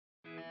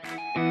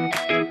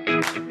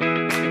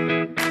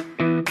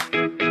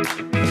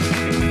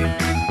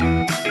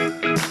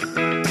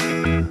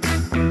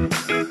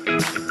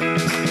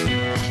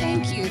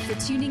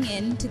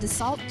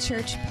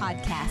Church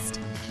podcast.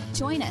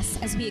 Join us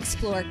as we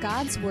explore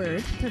God's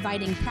Word,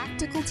 providing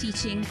practical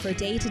teaching for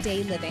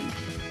day-to-day living.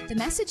 The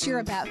message you're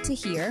about to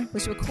hear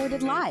was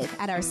recorded live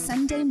at our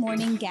Sunday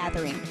morning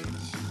gathering.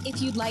 If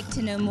you'd like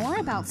to know more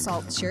about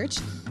Salt Church,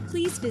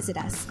 please visit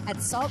us at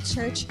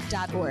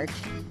saltchurch.org.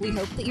 We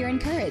hope that you're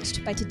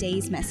encouraged by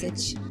today's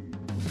message.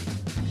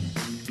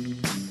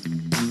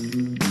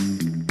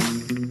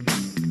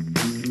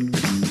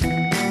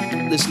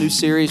 This new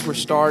series we're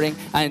starting,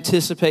 I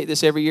anticipate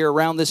this every year.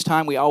 Around this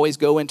time, we always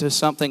go into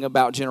something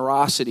about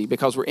generosity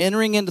because we're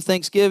entering into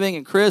Thanksgiving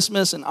and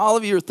Christmas, and all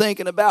of you are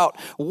thinking about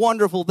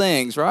wonderful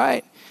things,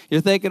 right?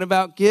 You're thinking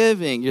about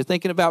giving. You're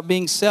thinking about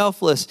being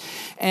selfless.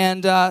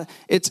 And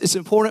it's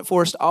important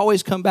for us to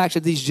always come back to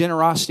these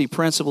generosity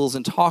principles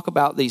and talk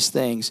about these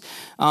things.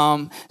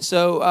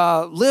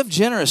 So live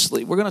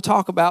generously. We're going to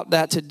talk about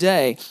that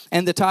today.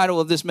 And the title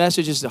of this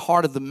message is The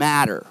Heart of the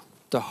Matter.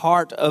 The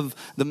heart of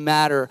the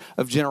matter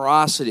of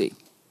generosity.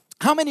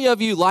 How many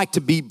of you like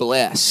to be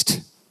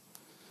blessed?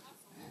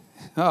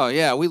 Oh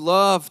yeah, we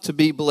love to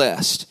be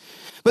blessed.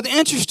 But the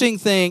interesting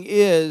thing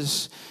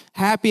is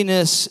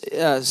happiness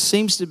is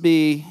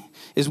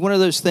one of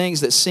those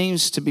things that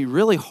seems to be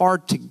really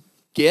hard to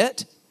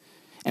get.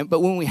 But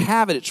when we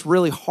have it, it's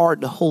really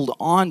hard to hold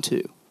on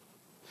to.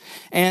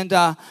 And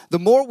the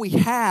more we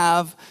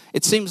have,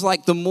 it seems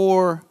like the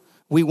more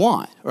we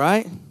want,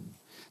 right?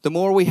 The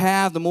more we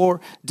have, the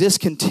more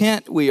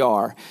discontent we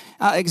are.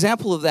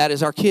 Example of that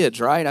is our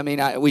kids, right? I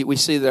mean, we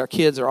see that our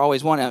kids are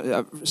always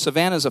wanting.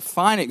 Savannah's a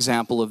fine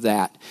example of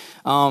that.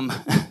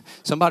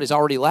 Somebody's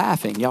already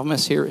laughing. Y'all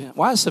must hear.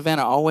 Why is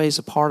Savannah always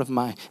a part of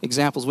my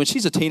examples? When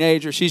she's a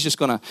teenager, she's just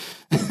going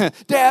to,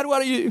 Dad,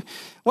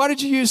 why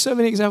did you use so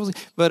many examples?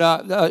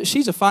 But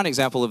she's a fine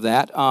example of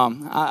that.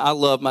 I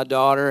love my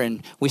daughter,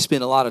 and we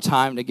spend a lot of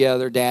time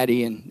together,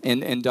 daddy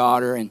and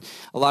daughter. And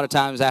a lot of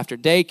times after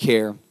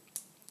daycare,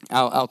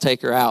 I'll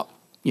take her out,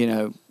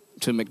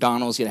 to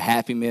McDonald's, get a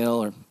Happy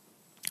Meal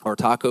or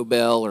Taco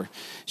Bell, or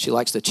she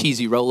likes the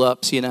cheesy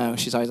roll-ups,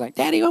 She's always like,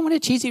 Daddy, I want a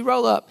cheesy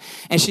roll-up.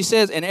 And she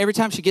says, and every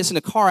time she gets in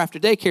the car after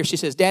daycare, she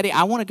says, Daddy,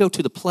 I want to go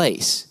to the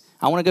place.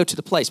 I want to go to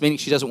the place, meaning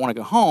she doesn't want to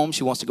go home.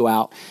 She wants to go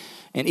out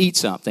and eat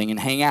something and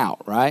hang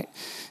out, right?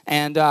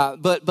 And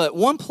but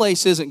one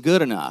place isn't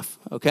good enough,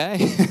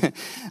 okay?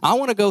 I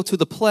want to go to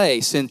the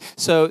place. And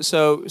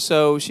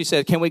so she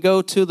said, can we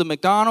go to the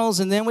McDonald's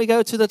and then we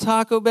go to the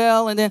Taco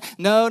Bell? And then,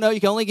 no, you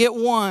can only get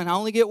one. I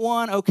only get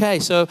one. Okay,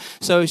 so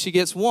she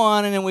gets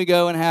one, and then we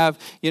go and have,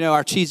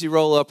 our cheesy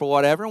roll-up or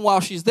whatever. And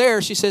while she's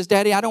there, she says,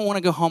 Daddy, I don't want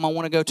to go home. I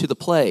want to go to the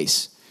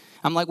place.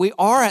 I'm like, we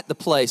are at the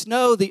place.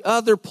 No, the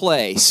other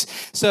place.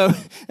 So,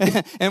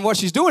 and what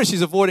she's doing is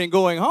she's avoiding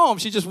going home.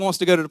 She just wants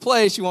to go to the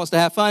place. She wants to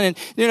have fun. And,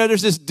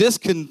 there's this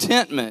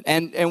discontentment.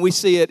 And we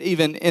see it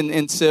even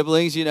in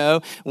siblings,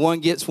 One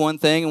gets one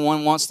thing and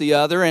one wants the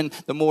other. And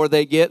the more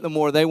they get, the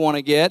more they want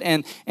to get.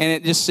 And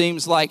it just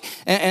seems like,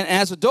 and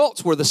as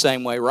adults, we're the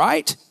same way,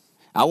 right?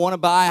 I want to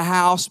buy a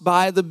house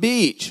by the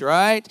beach,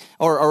 right?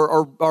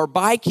 Or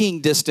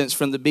biking distance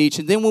from the beach.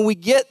 And then when we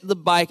get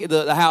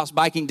the house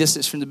biking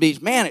distance from the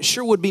beach, man, it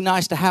sure would be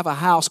nice to have a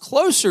house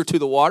closer to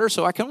the water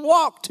so I can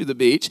walk to the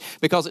beach,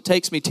 because it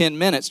takes me 10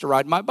 minutes to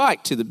ride my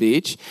bike to the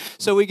beach.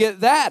 So we get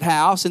that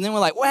house, and then we're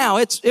like, wow,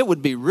 it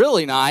would be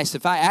really nice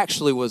if I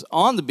actually was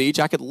on the beach.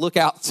 I could look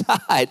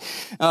outside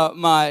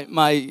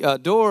my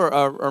door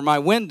or my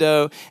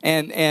window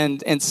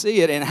and see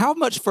it. And how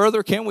much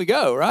further can we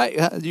go,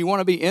 right? Do you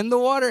want to be in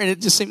the water? And it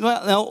just seems,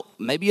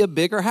 maybe a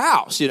bigger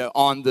house,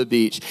 on the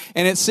beach.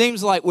 And it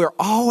seems like we're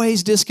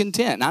always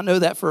discontent. And I know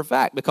that for a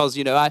fact because,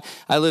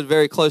 I lived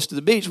very close to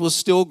the beach, was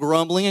still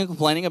grumbling and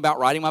complaining about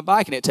riding my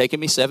bike and it taking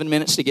me 7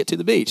 minutes to get to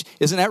the beach.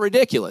 Isn't that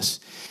ridiculous?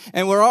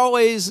 And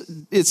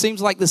it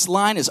seems like this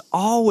line is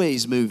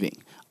always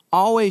moving,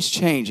 always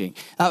changing.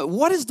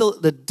 What is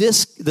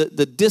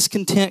the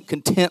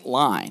discontent-content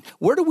line?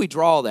 Where do we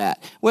draw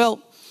that?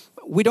 Well,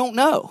 we don't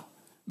know.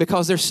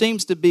 Because there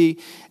seems to be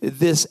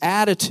this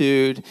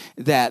attitude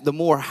that the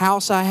more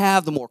house I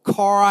have, the more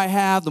car I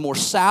have, the more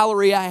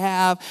salary I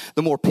have,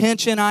 the more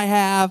pension I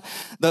have,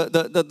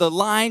 the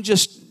line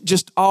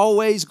just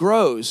always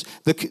grows.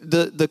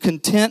 The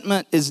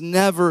contentment is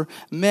never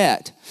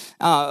met.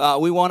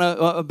 We want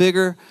a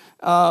bigger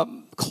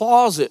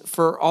closet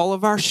for all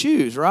of our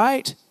shoes,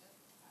 right?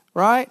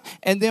 Right?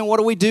 And then what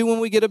do we do when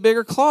we get a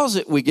bigger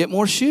closet? We get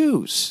more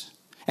shoes.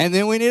 And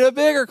then we need a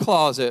bigger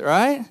closet,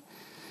 right?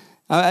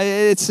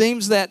 It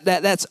seems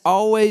that's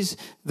always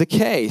the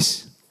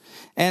case.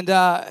 And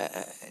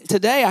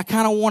today I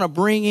kind of want to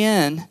bring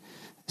in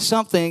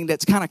something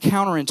that's kind of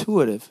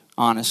counterintuitive,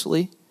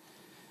 honestly.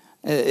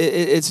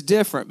 It's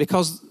different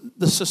because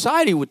the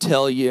society would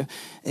tell you,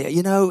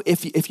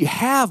 if you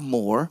have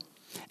more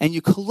and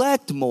you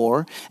collect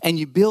more and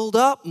you build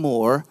up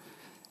more,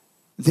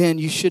 then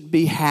you should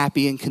be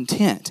happy and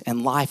content.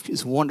 And life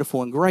is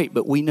wonderful and great,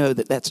 but we know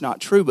that that's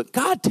not true. But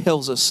God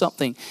tells us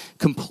something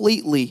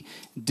completely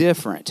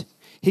different.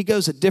 He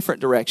goes a different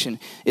direction.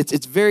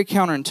 It's very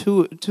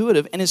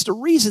counterintuitive, and it's the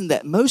reason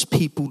that most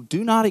people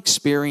do not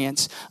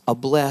experience a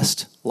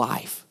blessed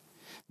life.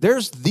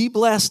 There's the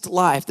blessed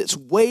life that's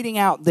waiting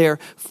out there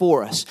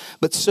for us.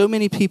 But so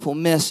many people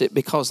miss it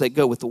because they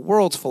go with the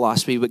world's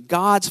philosophy, but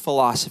God's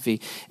philosophy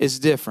is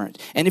different.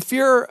 And if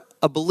you're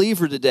a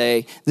believer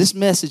today, this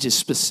message is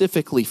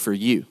specifically for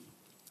you,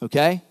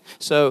 okay?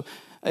 So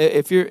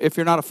if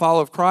you're not a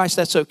follower of Christ,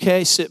 that's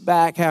okay. Sit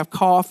back, have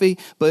coffee,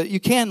 but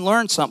you can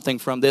learn something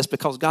from this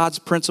because God's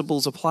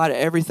principles apply to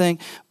everything.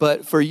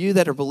 But for you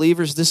that are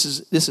believers, this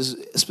is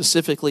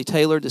specifically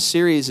tailored. The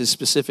series is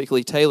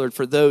specifically tailored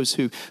for those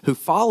who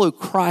follow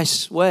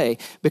Christ's way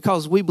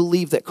because we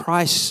believe that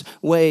Christ's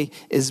way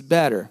is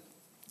better.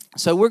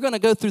 So we're going to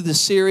go through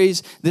this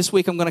series. This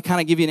week I'm going to kind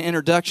of give you an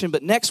introduction,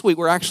 but next week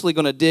we're actually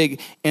going to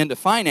dig into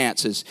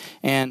finances,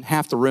 and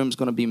half the room's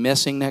going to be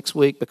missing next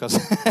week because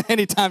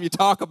anytime you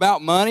talk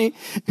about money,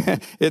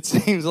 it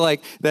seems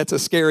like that's a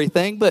scary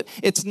thing, but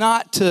it's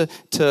not we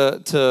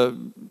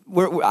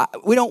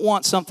don't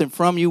want something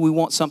from you, we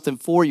want something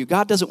for you.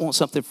 God doesn't want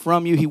something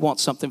from you, He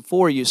wants something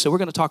for you. So we're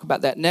going to talk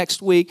about that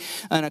next week.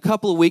 In a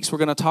couple of weeks, we're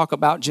going to talk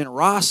about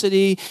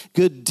generosity,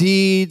 good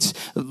deeds,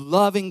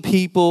 loving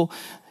people,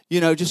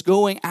 just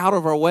going out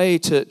of our way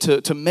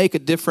to make a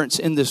difference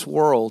in this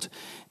world.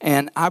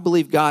 And I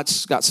believe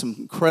God's got some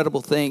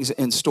incredible things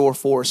in store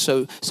for us.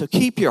 So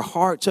keep your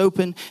hearts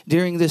open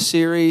during this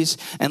series,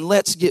 and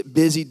let's get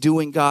busy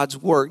doing God's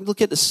work.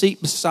 Look at the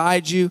seat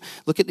beside you.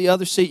 Look at the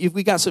other seat.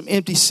 We got some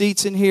empty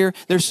seats in here.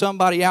 There's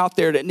somebody out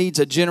there that needs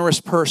a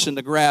generous person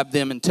to grab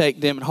them and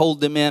take them and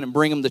hold them in and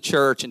bring them to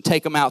church and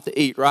take them out to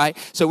eat, right?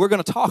 So we're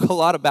going to talk a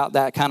lot about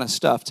that kind of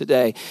stuff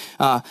today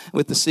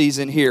with the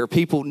season here.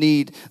 People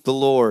need the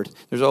Lord.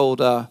 There's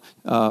old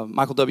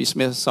Michael W.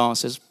 Smith song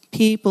says,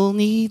 people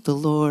need the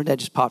Lord. That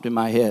just popped in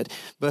my head.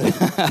 But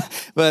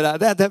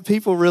that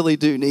people really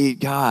do need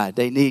God.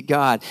 They need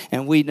God.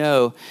 And we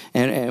know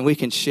and we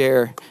can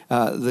share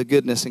the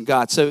goodness in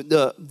God. So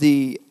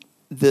the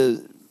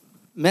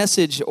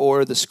message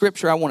or the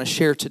scripture I want to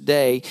share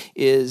today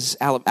is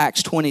out of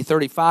Acts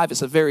 20:35.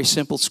 It's a very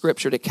simple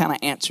scripture that kind of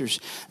answers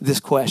this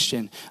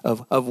question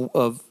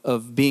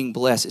of being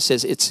blessed. It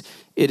says it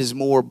is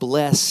more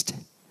blessed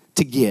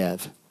to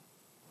give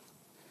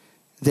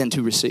than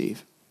to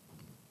receive.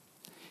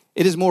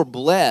 It is more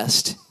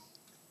blessed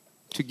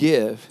to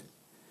give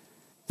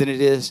than it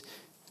is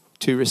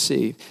to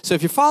receive. So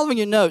if you're following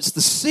your notes,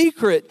 the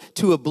secret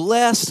to a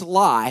blessed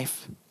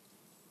life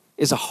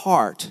is a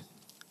heart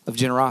of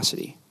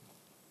generosity.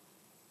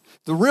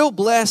 The real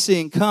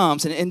blessing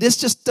comes, and this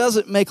just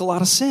doesn't make a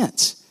lot of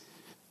sense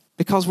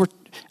because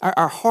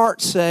our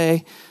hearts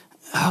say,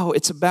 oh,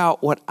 it's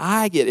about what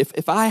I get.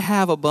 If I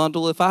have a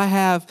bundle, if I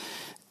have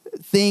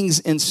things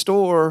in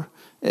store,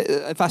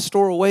 if I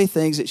store away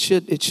things, it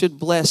should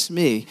bless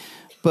me.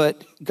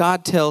 But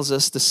God tells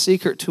us the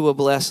secret to a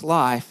blessed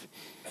life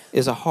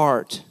is a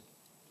heart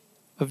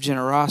of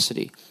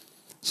generosity.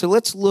 So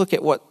let's look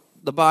at what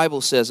the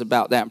Bible says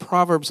about that. In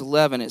Proverbs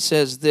 11, it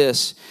says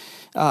this,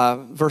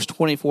 verse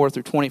 24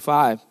 through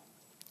 25.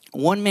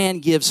 One man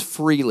gives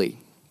freely,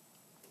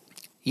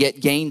 yet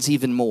gains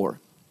even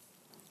more.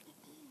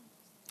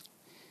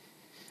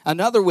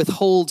 Another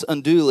withholds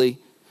unduly,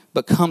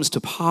 but comes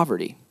to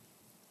poverty.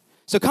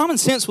 So common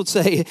sense would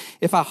say,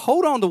 if I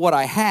hold on to what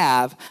I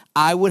have,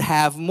 I would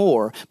have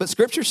more. But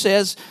Scripture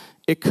says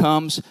it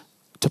comes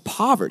to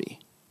poverty.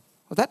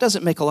 Well, that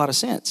doesn't make a lot of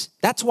sense.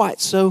 That's why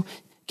it's so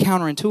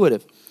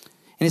counterintuitive.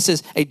 And it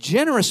says, a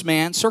generous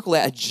man, circle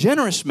that, a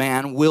generous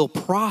man will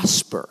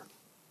prosper.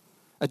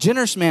 A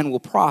generous man will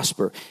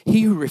prosper.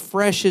 He who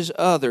refreshes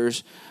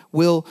others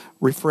will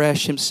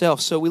refresh himself.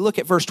 So we look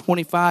at verse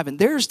 25, and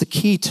there's the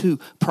key to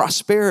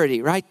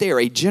prosperity right there.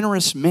 A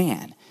generous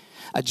man,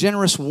 a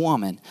generous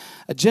woman,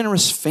 a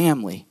generous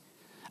family,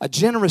 a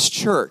generous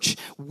church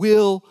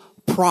will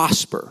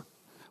prosper.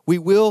 We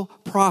will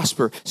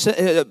prosper.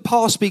 So,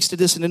 Paul speaks to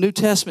this in the New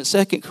Testament,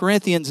 2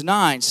 Corinthians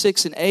 9,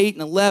 6 and 8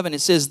 and 11. It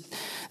says,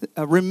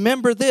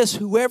 remember this,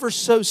 whoever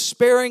sows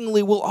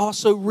sparingly will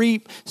also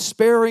reap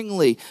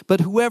sparingly, but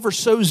whoever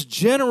sows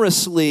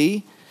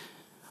generously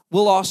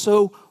will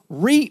also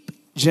reap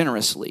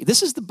generously.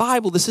 This is the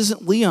Bible. This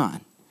isn't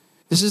Leon.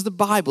 This is the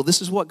Bible.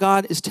 This is what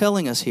God is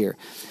telling us here.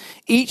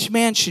 Each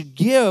man should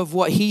give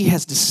what he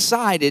has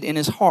decided in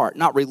his heart,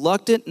 not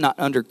reluctant, not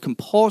under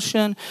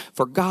compulsion,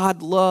 for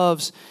God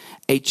loves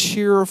a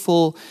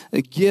cheerful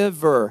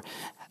giver.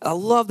 I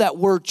love that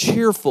word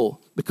cheerful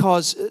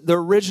because the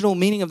original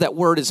meaning of that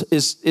word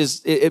is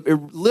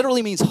it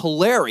literally means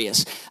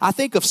hilarious. I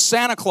think of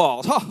Santa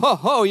Claus, ho, ho,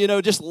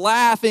 ho, just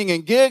laughing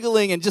and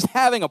giggling and just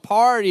having a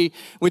party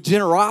with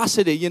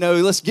generosity.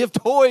 Let's give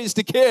toys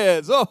to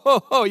kids. Oh,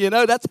 ho,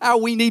 ho, that's how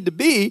we need to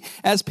be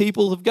as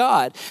people of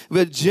God.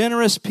 But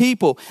generous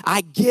people,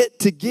 I get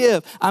to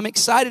give. I'm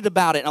excited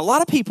about it. And a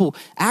lot of people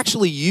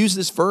actually use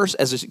this verse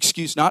as an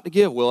excuse not to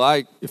give.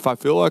 Well, if I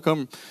feel like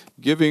I'm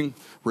giving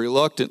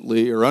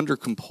reluctantly or under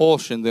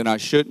compulsion, then I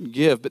shouldn't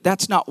give. But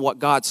that's not what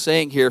God's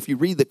saying here. If you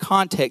read the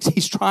context,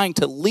 He's trying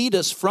to lead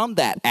us from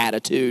that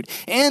attitude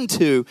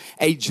into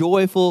a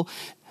joyful,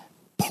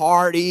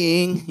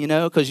 partying,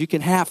 because you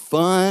can have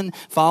fun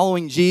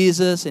following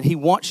Jesus, and he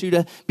wants you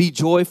to be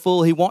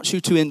joyful. He wants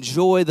you to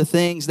enjoy the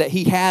things that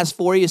he has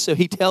for you, so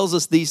he tells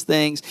us these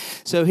things.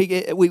 So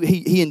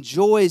he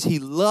enjoys, he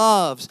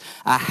loves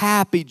a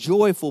happy,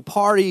 joyful,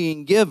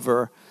 partying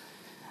giver.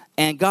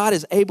 And God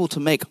is able to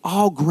make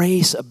all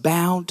grace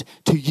abound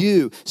to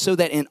you, so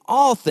that in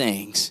all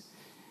things,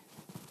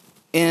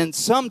 and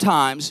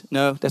sometimes,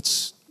 no,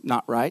 that's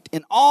not right,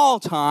 in all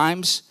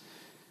times,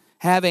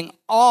 having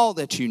all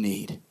that you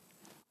need,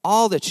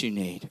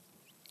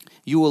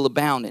 you will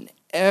abound in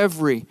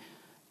every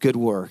good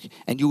work,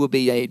 and you will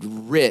be made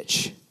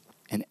rich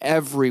in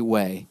every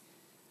way,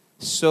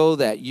 so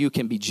that you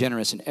can be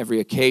generous in every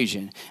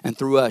occasion. And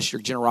through us,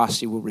 your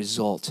generosity will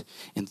result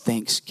in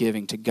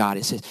thanksgiving to God.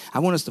 It says, I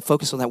want us to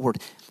focus on that word,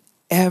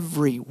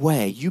 every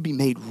way. You be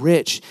made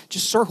rich.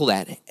 Just circle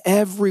that.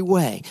 Every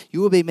way.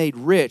 You will be made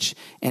rich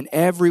in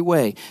every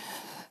way.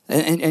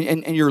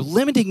 And you're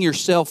limiting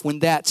yourself when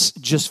that's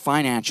just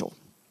financial.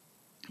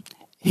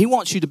 He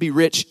wants you to be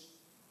rich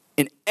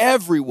in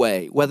every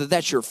way, whether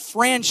that's your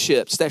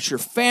friendships, that's your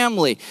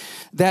family,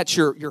 that's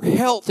your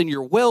health and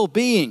your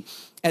well-being.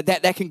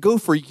 That can go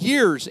for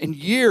years and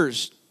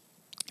years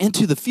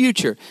into the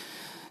future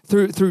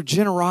through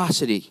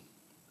generosity.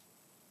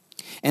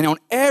 And on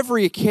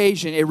every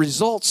occasion, it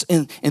results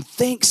in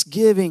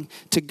thanksgiving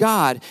to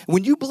God.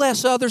 When you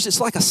bless others, it's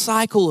like a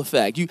cycle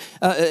effect.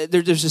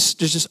 There's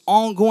this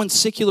ongoing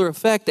secular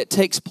effect that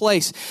takes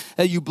place.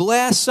 You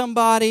bless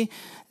somebody,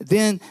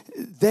 then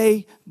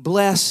they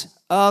bless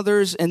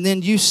others, and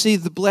then you see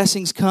the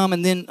blessings come,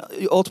 and then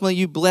ultimately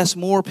you bless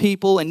more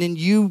people, and then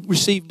you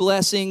receive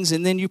blessings,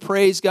 and then you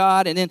praise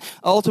God, and then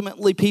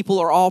ultimately people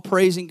are all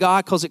praising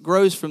God because it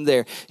grows from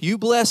there. You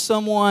bless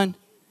someone,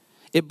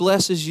 it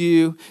blesses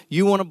you.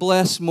 You want to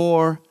bless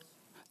more.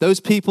 Those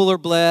people are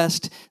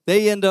blessed.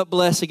 They end up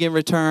blessing in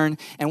return.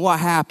 And what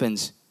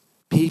happens?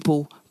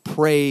 People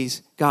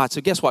praise God.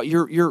 So guess what?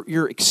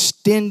 You're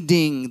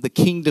extending the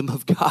kingdom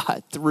of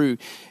God through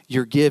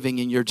your giving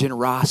and your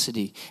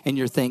generosity and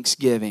your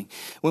thanksgiving.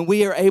 When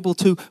we are able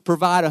to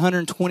provide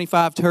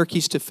 125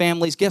 turkeys to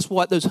families, guess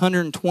what those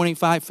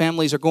 125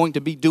 families are going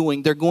to be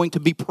doing? They're going to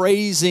be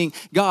praising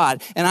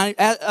God. And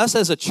us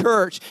as a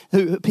church,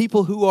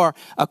 people who are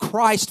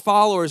Christ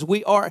followers,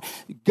 we are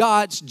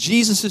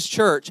Jesus'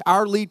 church,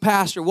 our lead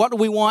pastor. What do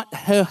we want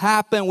to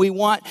happen? We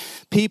want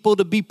people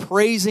to be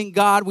praising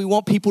God. We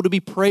want people to be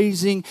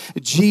praising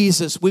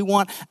Jesus. We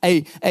want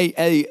a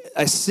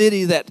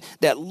city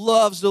that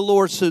loves the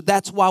Lord. So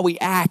that's why we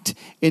act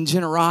in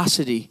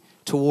generosity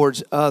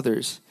towards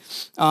others.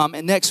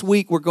 And next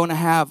week we're going to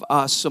have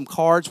some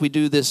cards. We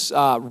do this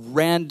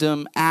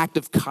random act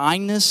of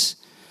kindness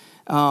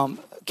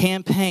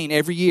campaign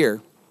every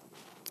year.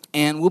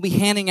 And we'll be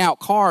handing out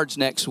cards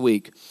next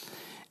week.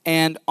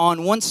 And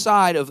on one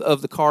side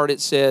of the card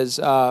it says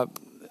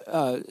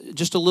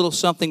just a little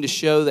something to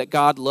show that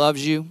God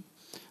loves you.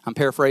 I'm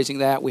paraphrasing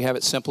that. We have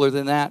it simpler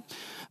than that.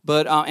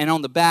 But and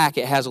on the back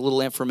it has a little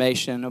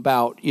information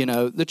about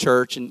the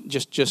church, and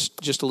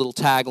just a little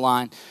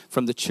tagline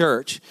from the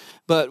church.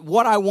 But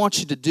what I want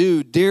you to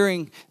do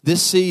during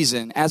this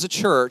season as a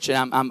church,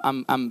 and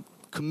I'm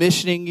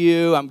commissioning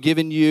you, I'm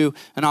giving you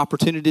an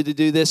opportunity to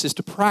do this, is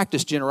to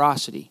practice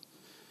generosity.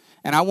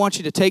 And I want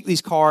you to take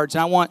these cards,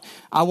 and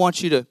I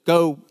want you to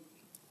go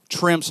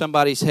trim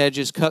somebody's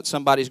hedges, cut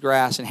somebody's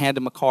grass, and hand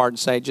them a card and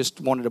say,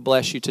 just wanted to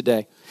bless you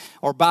today.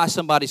 Or buy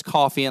somebody's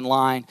coffee in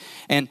line,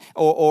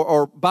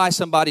 or buy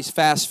somebody's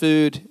fast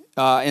food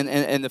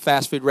in the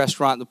fast food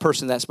restaurant, the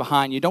person that's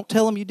behind you. Don't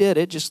tell them you did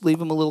it. Just leave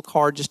them a little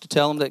card just to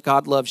tell them that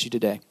God loves you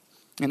today.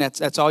 And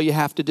that's all you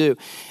have to do.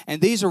 And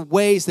these are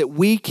ways that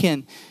we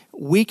can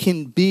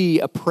be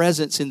a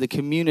presence in the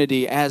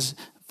community as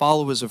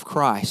followers of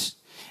Christ.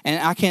 And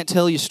I can't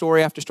tell you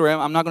story after story.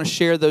 I'm not going to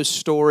share those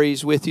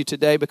stories with you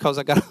today because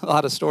I got a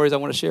lot of stories I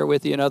want to share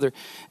with you and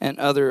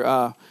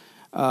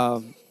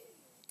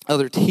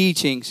other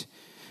teachings.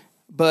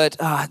 But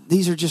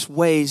these are just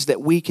ways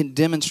that we can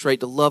demonstrate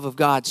the love of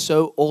God,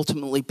 so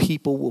ultimately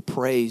people will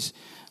praise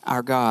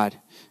our God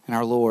and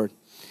our Lord.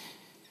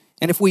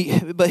 And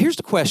but here's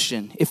the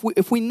question: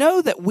 if we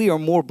know that we are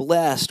more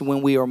blessed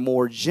when we are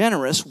more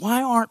generous,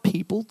 why aren't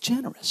people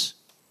generous?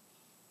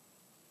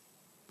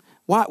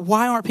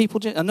 Why aren't people?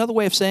 Another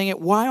way of saying it: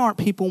 why aren't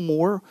people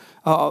more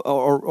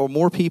or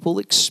more people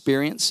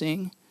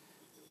experiencing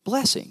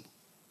blessing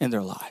in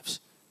their lives?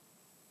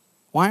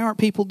 Why aren't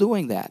people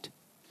doing that?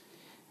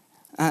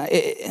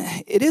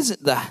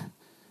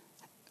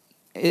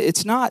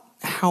 It's not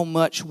how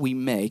much we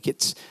make;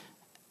 it's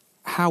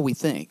how we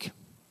think.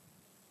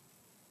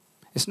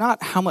 It's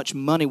not how much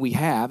money we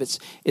have. It's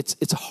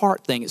a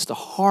heart thing. It's the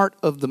heart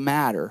of the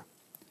matter.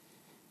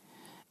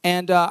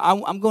 And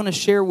I'm going to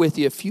share with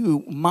you a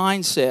few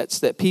mindsets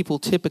that people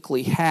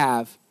typically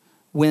have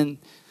when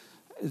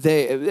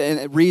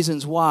and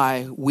reasons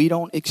why we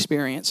don't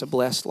experience a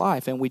blessed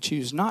life and we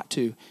choose not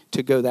to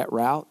go that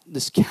route,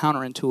 this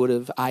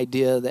counterintuitive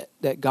idea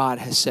that God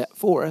has set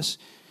for us.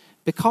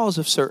 because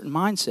of certain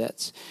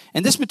mindsets.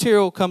 And this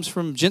material comes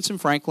from Jensen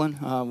Franklin,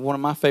 one of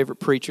my favorite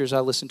preachers.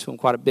 I listen to him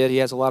quite a bit. He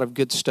has a lot of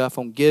good stuff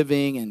on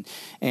giving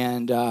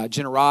and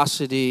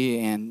generosity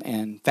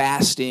and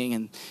fasting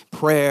and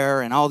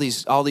prayer and all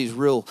these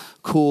real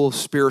cool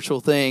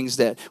spiritual things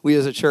that we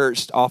as a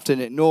church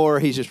often ignore.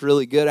 He's just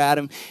really good at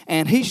them.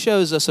 And he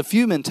shows us a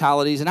few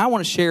mentalities, and I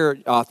want to share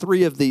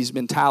 3 of these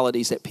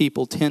mentalities that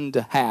people tend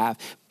to have,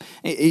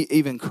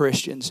 even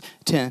Christians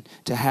tend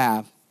to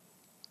have.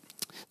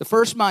 The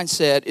first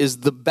mindset is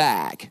the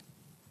bag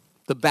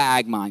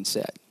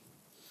mindset.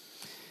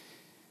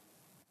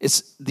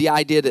 It's the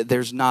idea that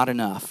there's not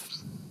enough.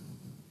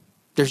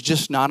 There's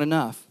just not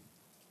enough.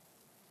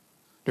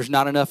 There's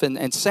not enough,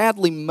 and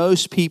sadly,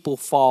 most people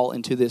fall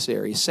into this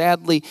area.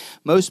 Sadly,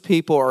 most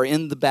people are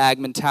in the bag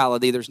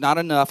mentality. There's not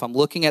enough. I'm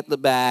looking at the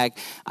bag.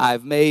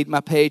 I've made my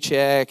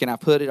paycheck, and I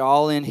put it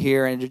all in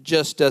here, and it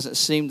just doesn't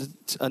seem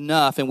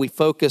enough, and we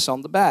focus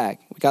on the bag.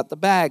 We got the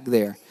bag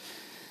there.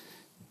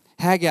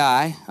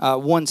 Haggai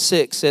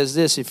 1:6 says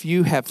this: if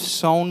you have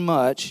sown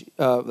much,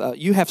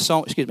 you have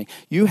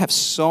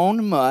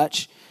sown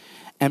much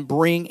and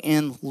bring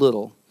in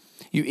little.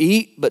 You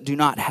eat but do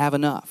not have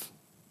enough.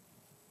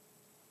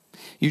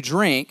 You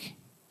drink,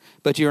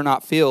 but you are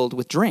not filled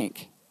with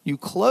drink. You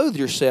clothe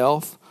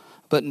yourself,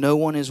 but no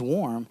one is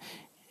warm.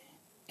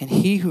 And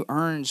he who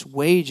earns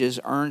wages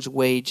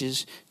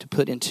to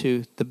put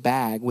into the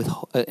bag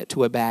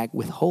to a bag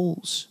with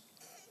holes.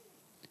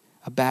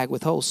 A bag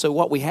with holes. So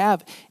what we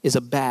have is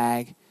a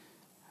bag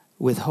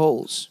with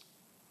holes.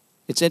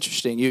 It's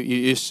interesting.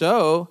 You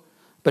sow,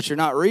 but you're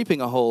not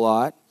reaping a whole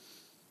lot.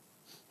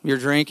 You're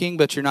drinking,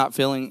 but you're not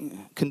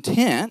feeling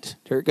content.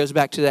 There it goes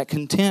back to that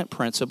content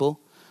principle,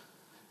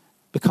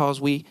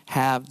 because we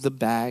have the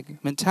bag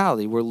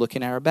mentality. We're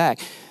looking at our bag.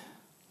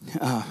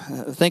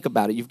 Think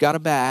about it. You've got a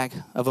bag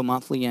of a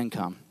monthly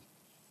income,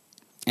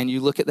 and you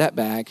look at that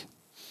bag,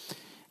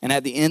 and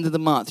at the end of the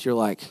month, you're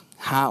like,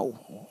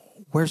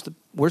 where's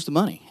the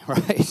money,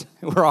 right?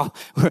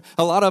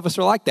 A lot of us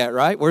are like that,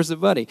 right? Where's the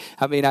money?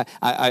 I mean,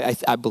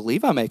 I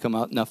believe I make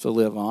enough to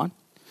live on.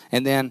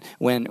 And then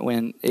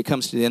when it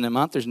comes to the end of the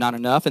month, there's not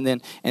enough. And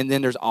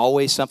then there's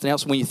always something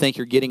else when you think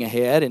you're getting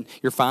ahead and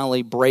you're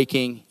finally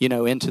breaking,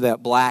 into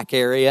that black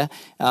area.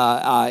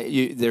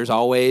 There's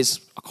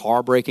always a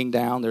car breaking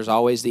down. There's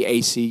always the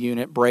AC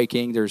unit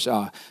breaking. There's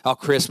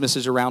Christmas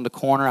is around the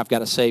corner. I've got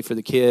to save for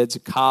the kids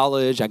at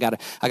college. I got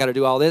to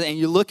do all this. And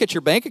you look at your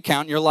bank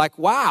account and you're like,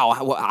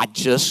 wow, I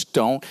just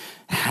don't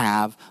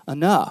have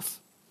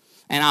enough.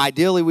 And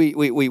ideally,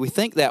 we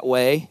think that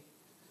way,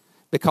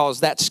 because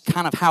that's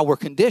kind of how we're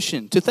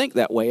conditioned to think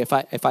that way.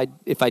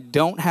 If I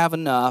don't have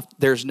enough,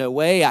 there's no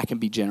way I can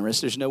be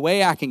generous. There's no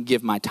way I can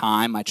give my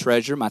time, my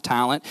treasure, my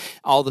talent,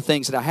 all the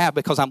things that I have,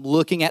 because I'm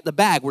looking at the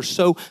bag. We're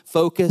so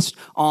focused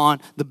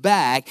on the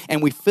bag,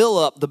 and we fill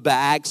up the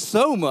bag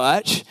so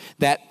much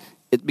that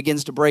it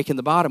begins to break in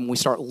the bottom, and we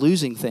start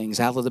losing things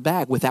out of the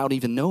bag without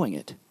even knowing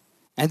it.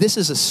 And this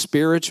is a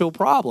spiritual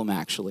problem,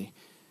 actually,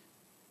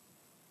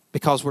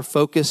 because we're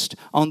focused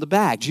on the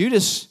bag.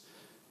 Judas,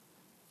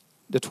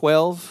 the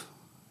 12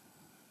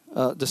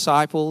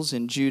 disciples,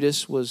 and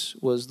Judas was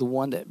the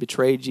one that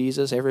betrayed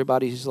Jesus.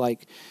 Everybody's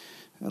like,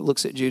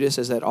 looks at Judas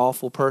as that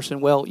awful person.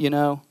 Well,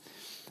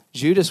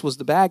 Judas was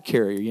the bag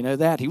carrier. You know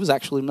that? He was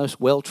actually the most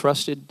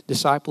well-trusted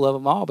disciple of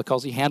them all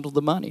because he handled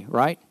the money,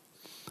 right?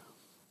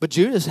 But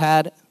Judas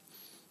had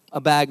a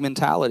bag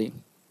mentality.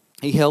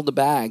 He held the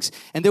bags.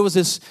 And there was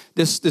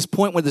this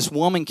point where this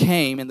woman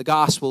came in the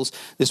Gospels.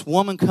 This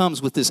woman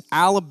comes with this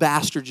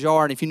alabaster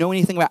jar. And if you know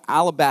anything about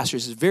alabaster,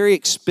 it's a very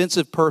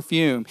expensive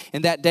perfume.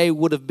 And that day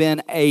would have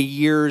been a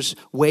year's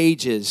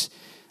wages.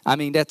 I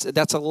mean,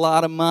 that's a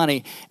lot of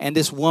money. And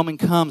this woman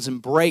comes and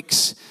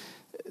breaks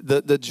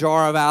the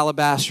jar of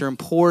alabaster and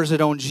pours it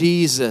on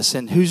Jesus.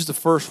 And who's the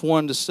first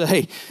one to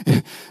say,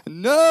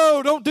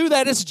 no, don't do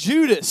that. It's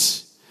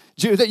Judas.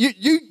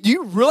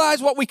 You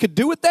realize what we could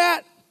do with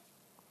that?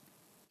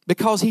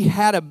 Because he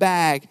had a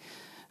bag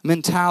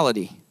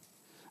mentality.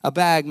 A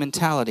bag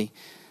mentality.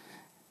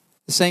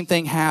 The same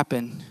thing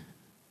happened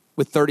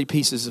with 30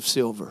 pieces of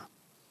silver.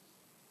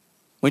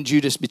 When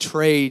Judas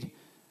betrayed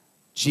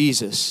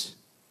Jesus.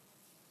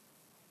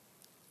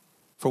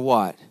 For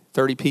what?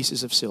 30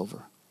 pieces of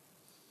silver.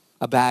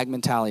 A bag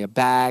mentality. A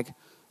bag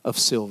of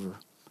silver.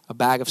 A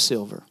bag of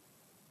silver.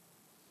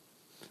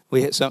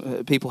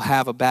 Some people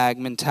have a bag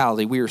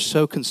mentality. We are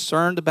so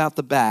concerned about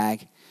the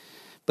bag,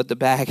 but the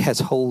bag has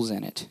holes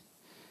in it.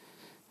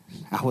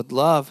 I would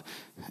love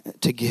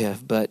to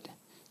give, but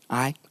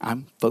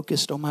I'm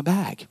focused on my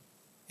bag.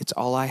 It's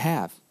all I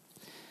have.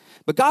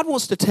 But God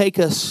wants to take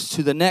us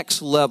to the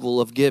next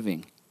level of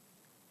giving.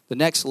 The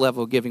next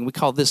level of giving, we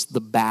call this the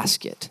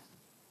basket.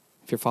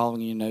 If you're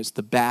following your notes,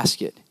 the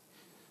basket,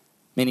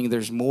 meaning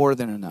there's more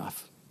than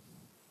enough.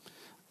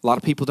 A lot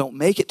of people don't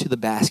make it to the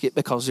basket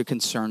because they're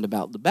concerned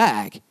about the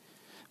bag.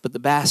 But the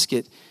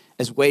basket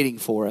is waiting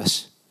for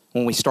us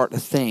when we start to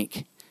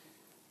think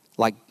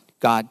like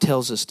God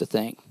tells us to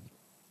think.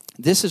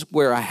 This is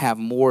where I have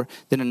more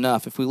than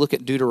enough. If we look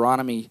at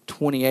Deuteronomy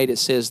 28, it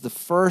says, the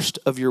first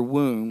of your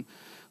womb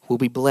will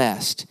be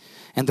blessed,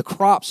 and the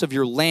crops of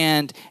your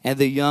land and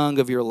the young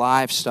of your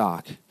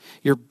livestock.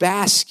 Your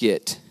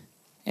basket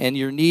and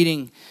your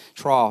kneading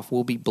trough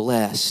will be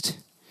blessed.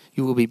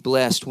 You will be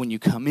blessed when you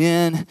come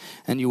in,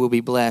 and you will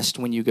be blessed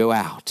when you go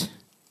out.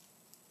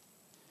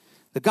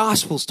 The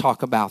Gospels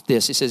talk about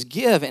this. It says,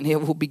 give, and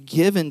it will be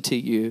given to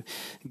you.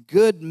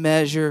 Good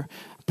measure,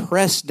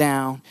 pressed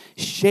down,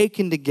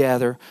 shaken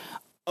together,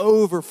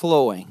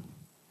 overflowing.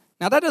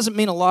 Now, that doesn't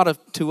mean a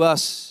lot to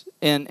us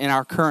in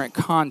our current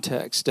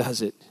context,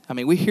 does it? I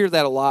mean, we hear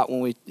that a lot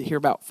when we hear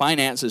about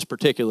finances,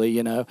 particularly.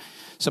 You know,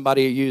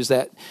 somebody will use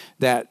that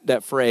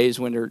phrase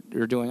when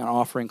they're doing an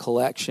offering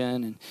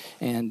collection,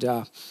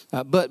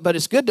 but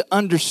it's good to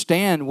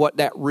understand what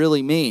that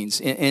really means.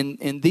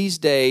 In these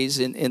days,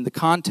 in the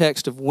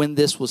context of when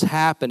this was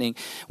happening,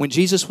 when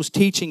Jesus was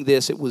teaching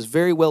this, it was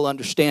very well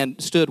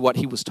understood what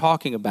he was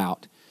talking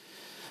about.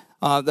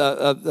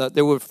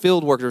 There were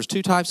field workers. There was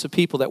two types of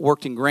people that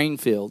worked in grain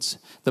fields.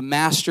 The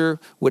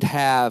master would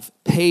have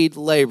paid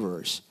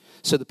laborers.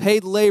 So the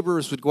paid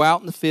laborers would go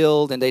out in the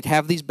field, and they'd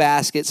have these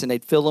baskets, and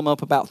they'd fill them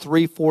up about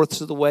 3/4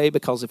 of the way,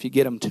 because if you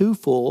get them too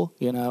full,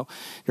 you know,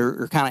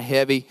 they're kind of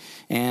heavy,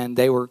 and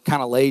they were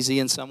kind of lazy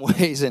in some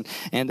ways, and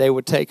they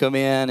would take them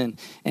in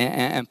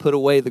and put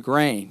away the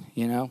grain,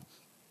 you know.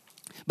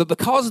 But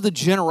because of the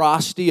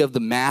generosity of the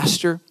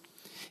master,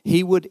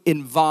 he would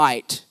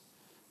invite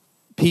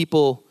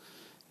people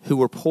who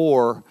were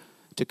poor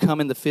to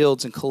come in the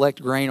fields and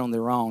collect grain on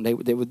their own. They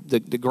would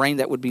the grain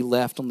that would be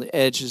left on the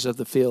edges of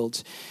the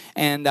fields,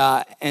 and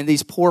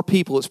these poor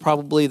people, it's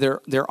probably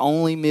their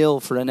only meal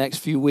for the next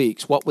few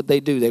weeks. What would they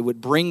do? They would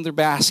bring their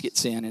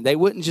baskets in, and they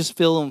wouldn't just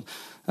fill them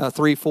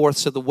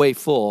 3/4 of the way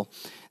full.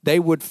 They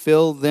would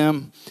fill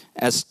them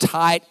as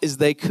tight as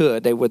they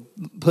could. They would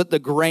put the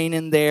grain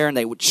in there, and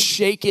they would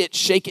shake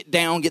it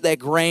down, get that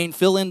grain,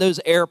 fill in those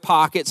air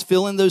pockets,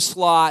 fill in those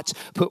slots,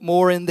 put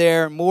more in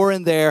there,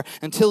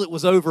 until it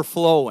was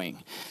overflowing.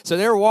 So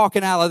they were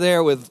walking out of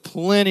there with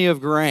plenty of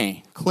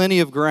grain.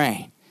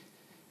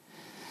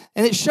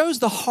 And it shows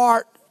the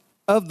heart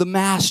of the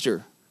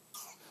master.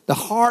 The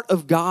heart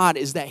of God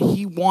is that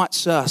he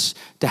wants us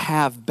to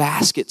have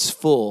baskets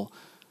full,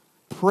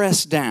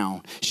 pressed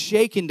down,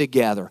 shaken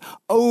together,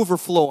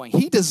 overflowing.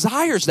 He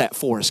desires that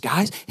for us,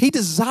 guys. He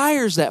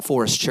desires that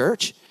for us,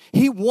 church.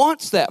 He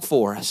wants that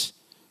for us.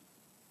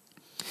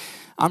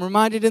 I'm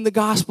reminded in the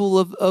gospel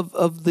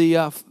of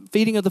the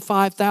feeding of the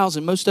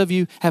 5,000. Most of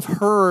you have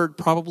heard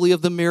probably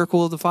of the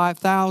miracle of the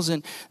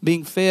 5,000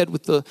 being fed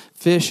with the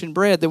fish and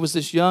bread. There was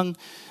this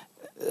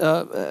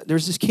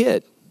there's this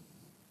kid.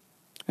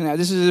 Now,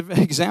 this is an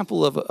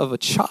example of a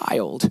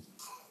child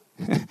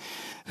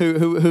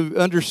who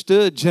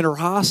understood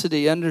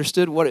generosity,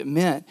 understood what it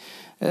meant.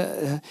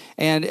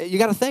 And you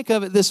got to think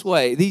of it this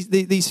way.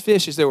 These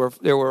fishes, there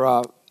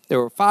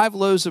were 5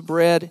 loaves of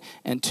bread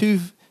and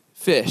 2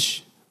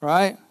 fish,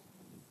 right?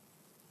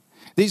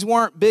 These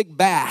weren't big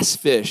bass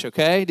fish,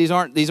 okay? These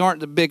aren't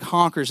the big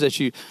honkers that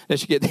you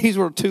get. These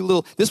were 2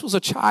 little. This was a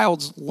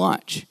child's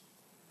lunch.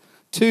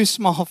 2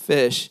 small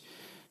fish,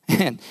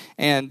 and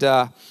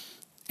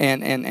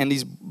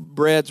these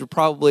breads were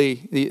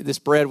probably, this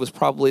bread was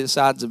probably the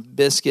size of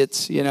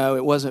biscuits. You know,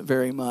 it wasn't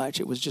very much.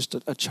 It was just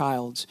a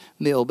child's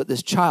meal. But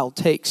this child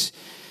takes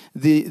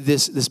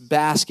this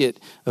basket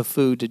of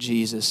food to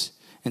Jesus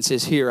and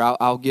says, "Here,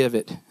 I'll give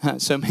it." I'm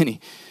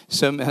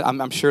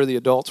sure the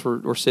adults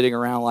were sitting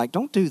around like,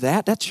 "Don't do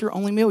that. That's your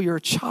only meal. You're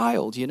a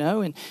child, you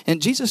know."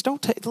 And Jesus,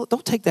 don't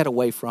take that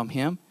away from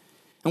him.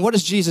 And what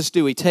does Jesus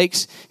do? He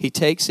takes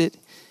it,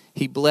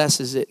 he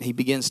blesses it, and he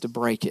begins to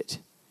break it.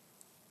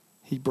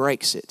 He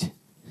breaks it.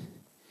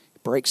 He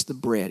breaks the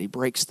bread. He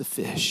breaks the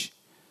fish.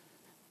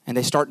 And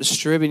they start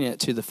distributing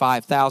it to the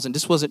 5,000.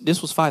 This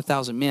was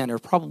 5,000 men. There were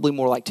probably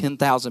more like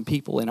 10,000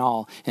 people in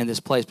all in this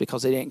place,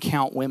 because they didn't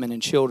count women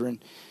and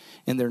children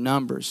in their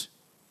numbers.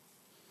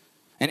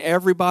 And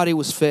everybody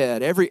was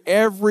fed.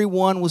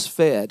 Everyone was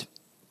fed.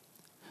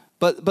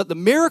 But the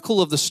miracle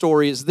of the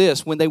story is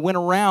this. When they went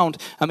around,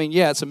 I mean,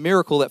 yeah, it's a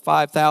miracle that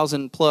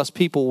 5,000 plus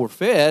people were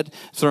fed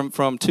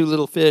from 2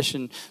 little fish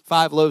and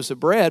 5 loaves of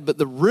bread. But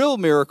the real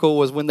miracle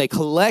was when they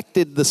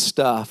collected the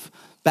stuff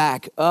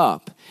back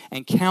up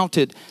and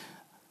counted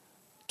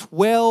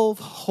 12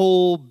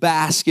 whole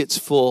baskets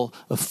full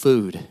of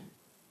food,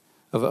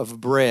 of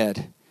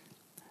bread.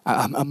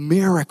 A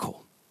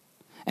miracle.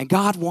 And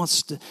God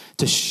wants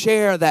to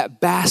share that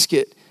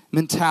basket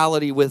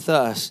mentality with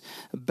us.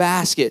 A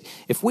basket.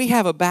 If we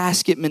have a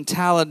basket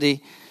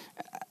mentality,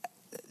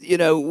 you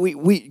know,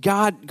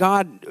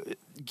 God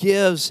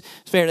gives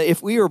fairly.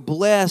 If we are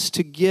blessed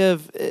to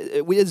give,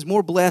 it is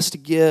more blessed to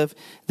give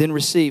than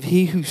receive.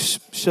 He who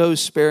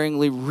sows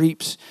sparingly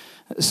reaps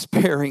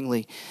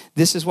sparingly.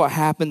 This is what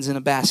happens in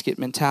a basket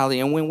mentality.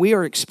 And when we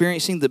are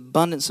experiencing the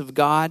abundance of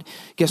God,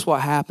 guess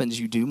what happens?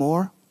 You do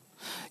more.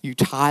 You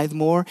tithe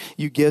more.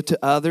 You give to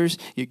others.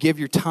 You give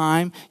your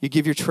time. You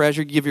give your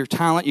treasure. You give your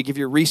talent. You give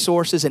your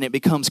resources, and it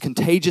becomes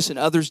contagious, and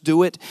others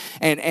do it.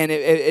 And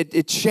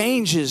it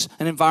changes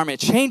an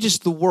environment. It changes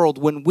the world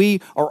when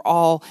we are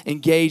all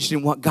engaged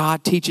in what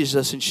God teaches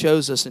us and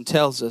shows us and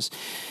tells us.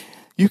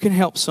 You can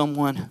help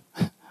someone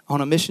on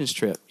a missions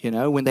trip,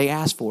 when they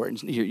ask for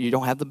it. And you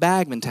don't have the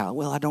bag mentality.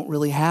 Well, I don't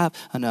really have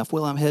enough.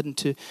 Well, I'm heading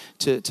to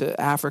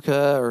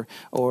Africa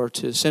or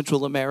to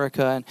Central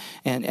America.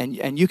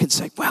 And you can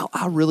say, well,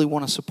 I really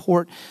want to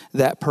support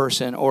that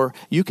person. Or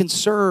you can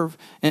serve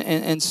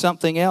in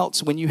something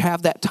else when you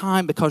have that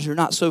time because you're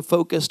not so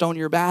focused on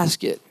your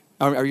basket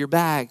or your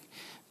bag.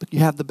 But you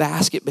have the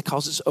basket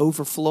because it's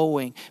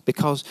overflowing,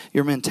 because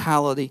your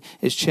mentality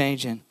is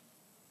changing.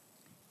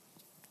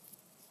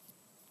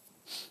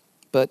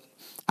 But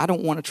I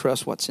don't want to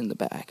trust what's in the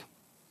bag.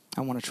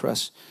 I want to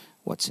trust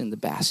what's in the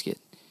basket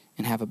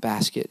and have a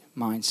basket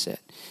mindset.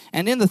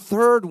 And then the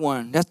third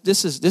one,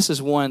 this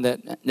is one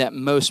that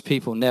most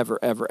people never,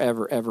 ever,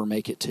 ever, ever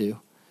make it to.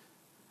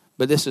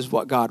 But this is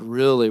what God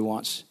really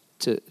wants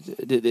to.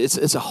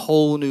 It's a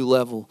whole new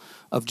level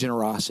of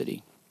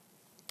generosity.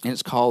 And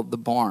it's called the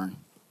barn.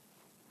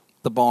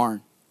 The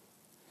barn.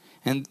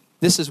 And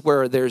this is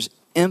where there's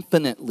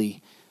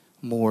infinitely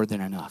more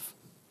than enough.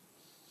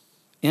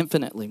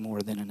 Infinitely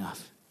more than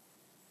enough.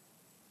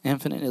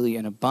 Infinitely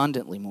and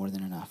abundantly more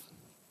than enough.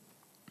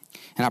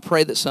 And I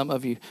pray that some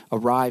of you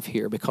arrive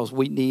here because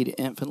we need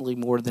infinitely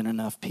more than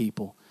enough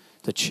people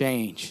to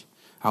change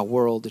our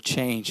world, to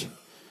change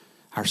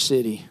our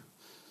city,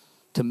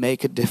 to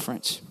make a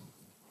difference.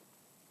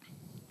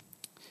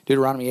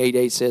 Deuteronomy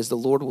 8:8 says, the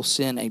Lord will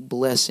send a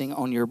blessing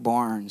on your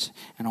barns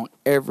and on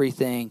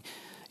everything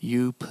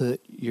you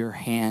put your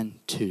hand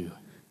to.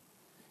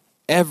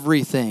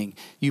 Everything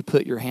you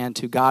put your hand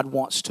to, God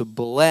wants to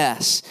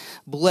bless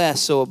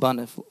so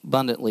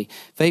abundantly.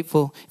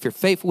 Faithful, if you're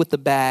faithful with the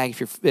bag,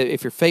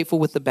 if you're faithful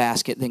with the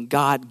basket, then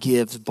God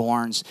gives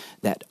barns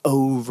that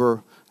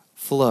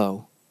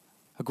overflow.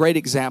 A great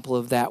example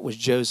of that was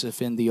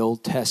Joseph in the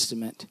Old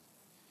Testament.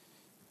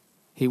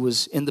 He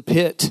was in the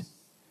pit,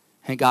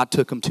 and God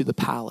took him to the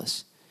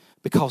palace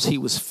because he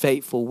was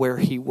faithful where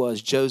he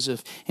was.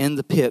 Joseph in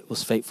the pit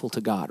was faithful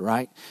to God,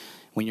 right?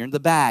 When you're in the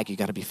bag, you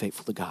got to be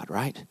faithful to God,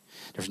 right?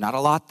 There's not a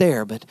lot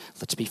there, but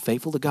let's be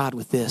faithful to God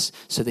with this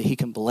so that he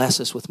can bless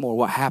us with more.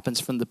 What happens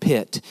from the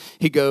pit?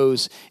 He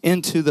goes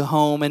into the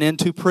home and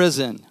into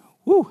prison.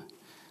 Woo!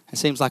 It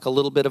seems like a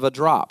little bit of a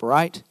drop,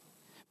 right?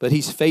 But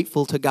he's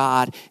faithful to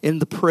God in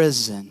the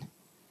prison.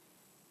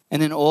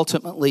 And then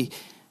ultimately,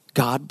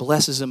 God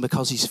blesses him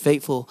because he's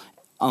faithful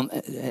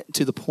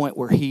to the point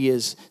where he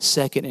is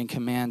second in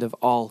command of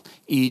all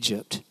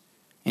Egypt.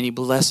 And he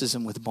blesses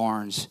him with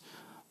barns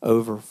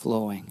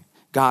overflowing.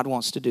 God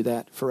wants to do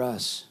that for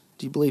us.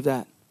 Do you believe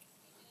that?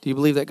 Do you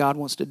believe that God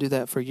wants to do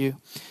that for you?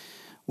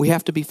 We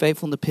have to be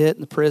faithful in the pit,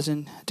 in the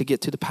prison, to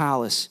get to the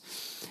palace.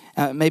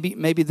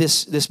 Maybe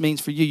this means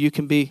for you, you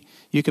can be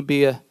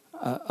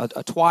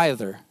a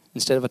tither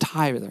instead of a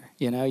tither.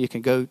 You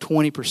can go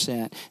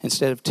 20%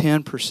 instead of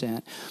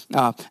 10%.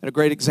 And a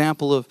great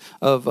example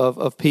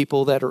of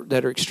people that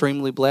are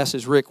extremely blessed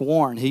is Rick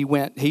Warren.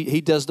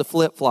 He does the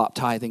flip-flop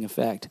tithing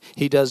effect.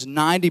 He does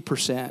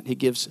 90%. He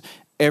gives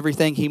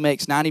everything he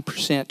makes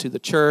 90% to the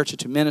church,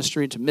 to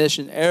ministry, to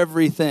mission,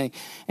 everything.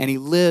 And he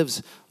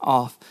lives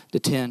off the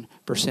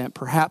 10%.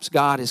 Perhaps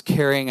God is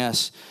carrying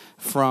us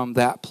from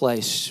that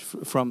place,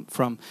 from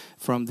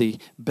the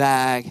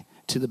bag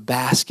to the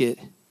basket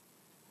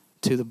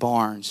to the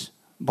barns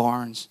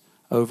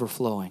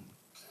overflowing.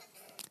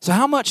 So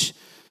how much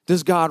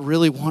does God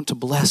really want to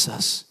bless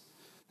us?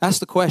 That's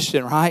the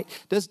question, right?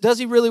 Does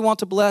he really want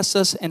to bless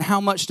us? And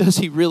how much does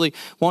he really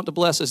want to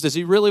bless us? Does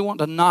he really want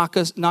to knock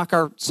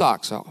our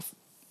socks off?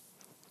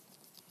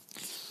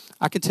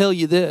 I can tell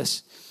you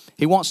this.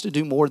 He wants to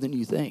do more than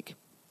you think.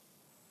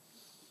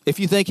 If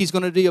you think he's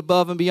going to do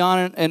above and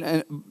beyond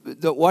and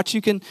what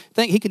you can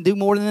think, he can do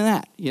more than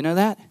that. You know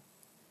that?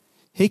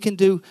 He can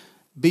do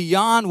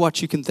beyond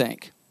what you can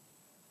think.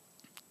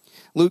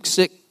 Luke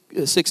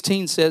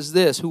 16 says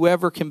this,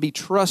 whoever can be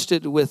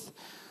trusted with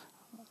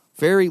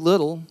very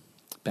little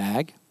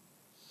bag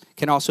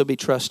can also be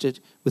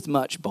trusted with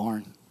much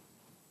barn.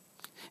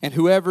 And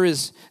whoever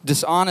is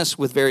dishonest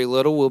with very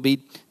little will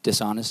be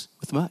dishonest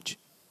with much.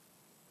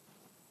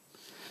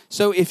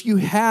 So if you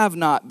have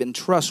not been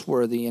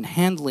trustworthy in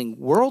handling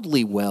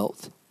worldly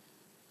wealth,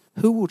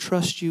 who will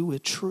trust you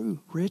with true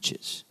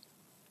riches?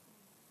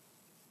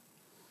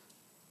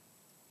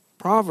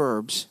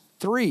 Proverbs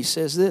 3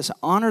 says this,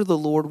 honor the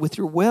Lord with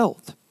your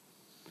wealth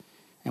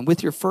and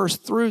with your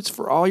first fruits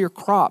for all your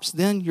crops.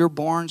 Then your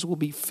barns will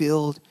be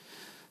filled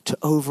to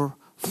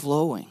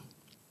overflowing.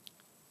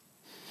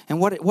 And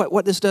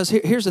what this does,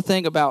 here's the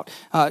thing about,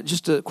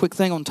 just a quick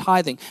thing on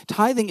tithing.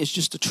 Tithing is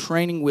just the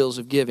training wheels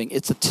of giving.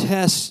 It's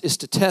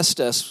to test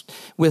us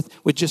with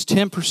just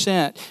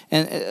 10%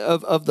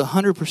 of the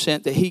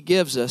 100% that he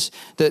gives us,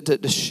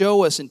 to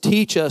show us and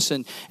teach us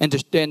and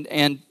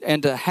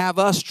to have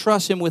us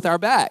trust him with our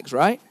bags,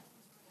 right?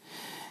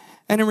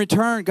 And in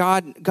return,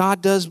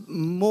 God does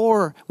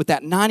more with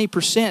that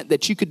 90%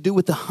 that you could do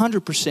with the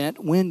 100%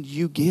 when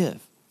you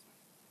give.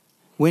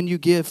 When you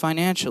give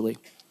financially.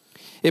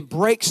 It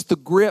breaks the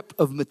grip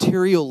of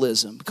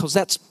materialism, because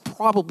that's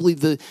probably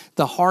the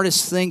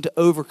hardest thing to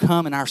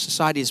overcome in our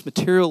society is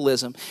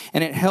materialism.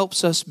 And it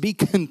helps us be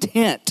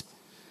content.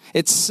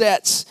 It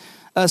sets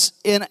us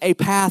in a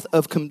path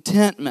of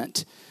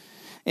contentment.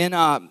 In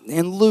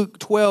Luke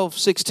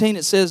 12:16,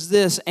 it says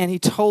this, and he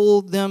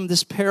told them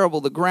this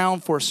parable: the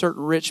ground for a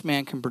certain rich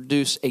man can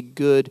produce a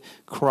good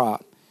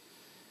crop.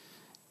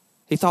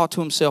 He thought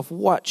to himself,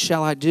 what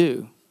shall I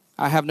do?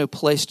 I have no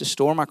place to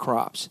store my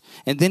crops.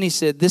 And then he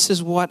said, this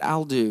is what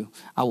I'll do.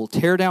 I will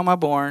tear down my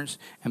barns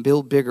and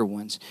build bigger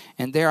ones.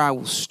 And there I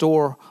will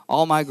store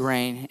all my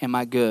grain and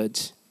my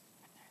goods.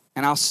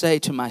 And I'll say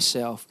to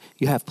myself,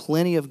 you have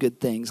plenty of good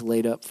things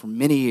laid up for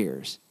many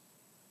years.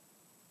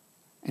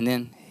 And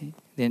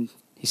then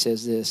he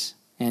says this,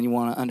 and you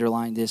want to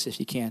underline this if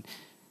you can.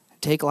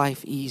 Take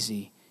life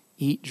easy,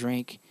 eat,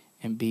 drink,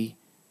 and be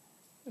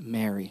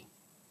merry.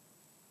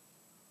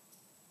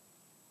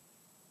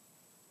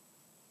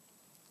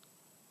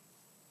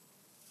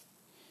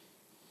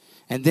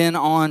 And then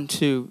on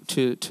to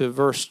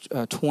verse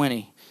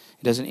 20.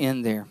 It doesn't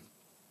end there.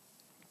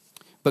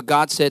 But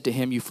God said to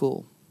him, you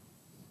fool,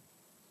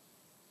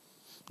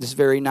 this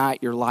very night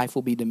your life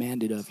will be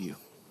demanded of you.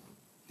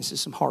 This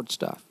is some hard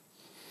stuff.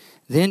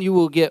 Then you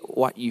will get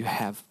what you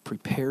have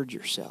prepared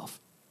yourself.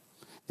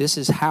 This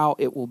is how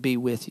it will be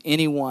with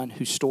anyone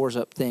who stores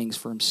up things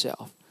for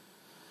himself,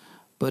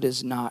 but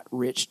is not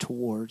rich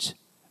towards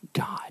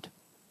God.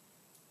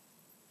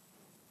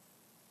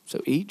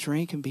 So eat,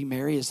 drink, and be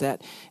merry. Is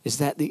that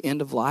the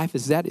end of life?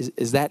 Is that it?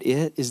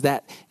 Is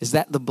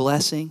that the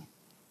blessing?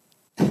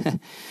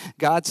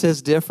 God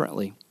says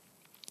differently.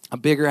 A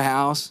bigger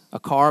house, a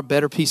car, a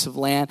better piece of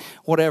land,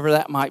 whatever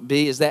that might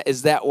be. Is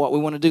that what we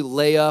want to do?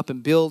 Lay up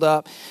and build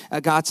up?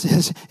 God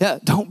says,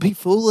 don't be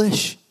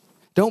foolish.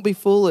 Don't be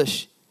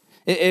foolish.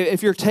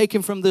 If you're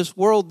taken from this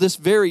world this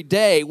very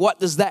day, what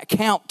does that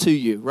count to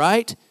you,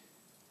 right?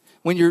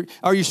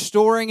 Are you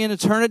storing in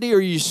eternity, or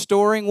are you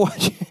storing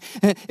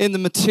in the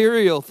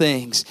material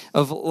things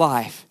of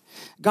life?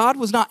 God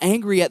was not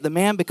angry at the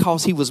man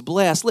because he was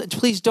blessed.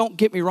 Please don't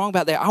get me wrong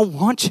about that. I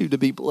want you to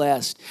be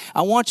blessed.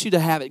 I want you to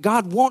have it.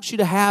 God wants you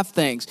to have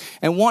things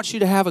and wants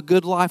you to have a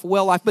good life, a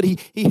well life, but he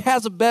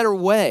has a better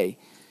way.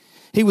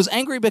 He was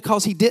angry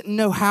because he didn't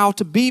know how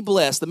to be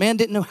blessed. The man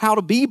didn't know how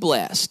to be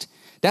blessed.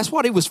 That's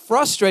what he was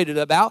frustrated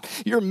about.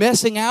 You're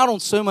missing out on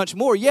so much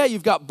more. Yeah,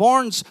 you've got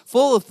barns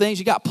full of things.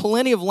 You got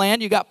plenty of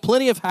land. You got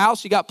plenty of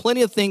house. You got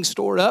plenty of things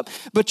stored up.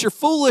 But you're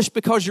foolish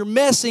because you're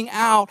missing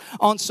out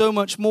on so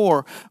much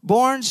more.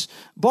 Barn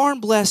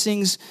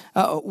blessings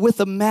with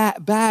a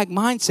bag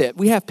mindset.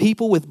 We have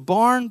people with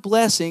barn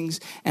blessings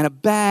and a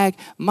bag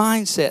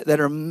mindset that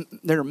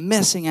are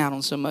missing out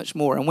on so much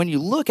more. And when you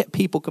look at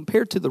people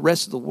compared to the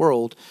rest of the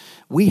world,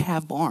 we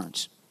have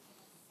barns.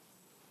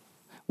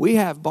 We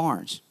have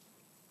barns.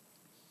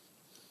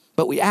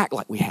 But we act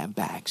like we have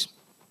bags.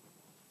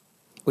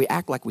 We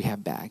act like we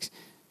have bags.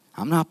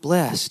 I'm not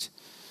blessed.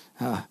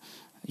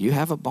 You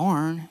have a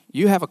barn.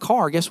 You have a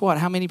car. Guess what?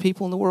 How many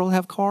people in the world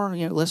have cars?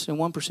 Less than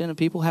 1% of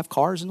people have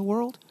cars in the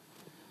world.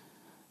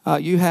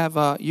 You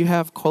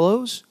have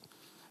clothes.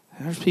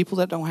 There's people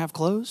that don't have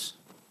clothes.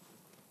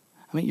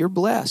 I mean, you're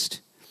blessed.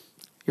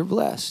 You're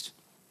blessed.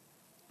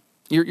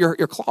 Your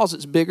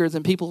closet's bigger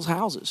than people's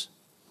houses.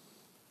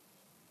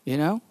 You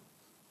know?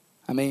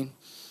 I mean,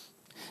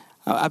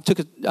 I took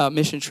a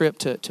mission trip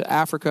to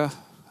Africa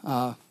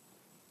a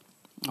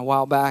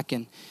while back,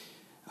 and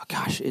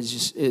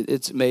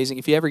it's amazing.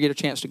 If you ever get a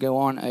chance to go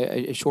on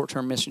a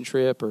short-term mission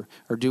trip or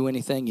do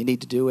anything, you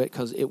need to do it,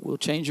 because it will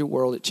change your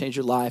world. It change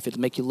your life.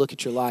 It'll make you look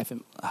at your life,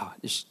 and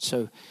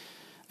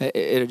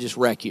it'll just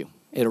wreck you.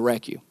 It'll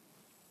wreck you.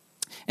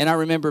 And I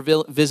remember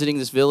visiting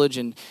this village,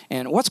 and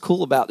what's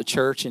cool about the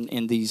church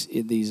in these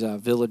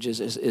villages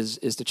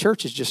is the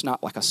church is just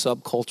not like a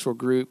subcultural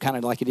group, kind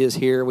of like it is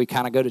here. We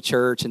kind of go to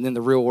church, and then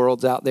the real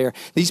world's out there.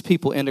 These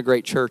people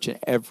integrate church in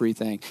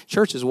everything.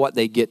 Church is what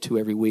they get to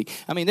every week.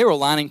 I mean, they were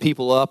lining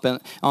people up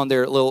on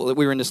their little.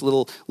 We were in this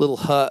little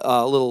hut,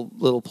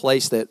 little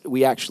place that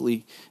we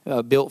actually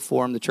built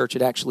for them. The church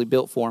had actually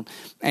built for them,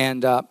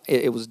 and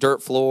it was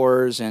dirt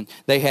floors, and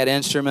they had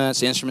instruments.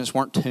 The instruments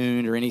weren't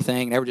tuned or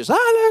anything. They were just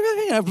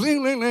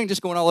bling, bling, bling,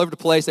 just going all over the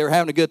place. They were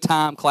having a good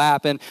time,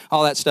 clapping,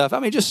 all that stuff. I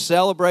mean, just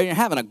celebrating,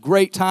 having a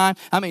great time.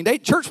 I mean,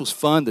 church was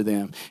fun to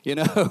them,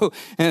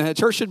 and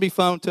church should be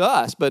fun to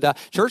us, but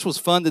church was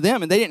fun to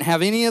them, and they didn't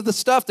have any of the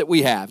stuff that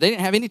we have. They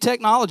didn't have any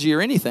technology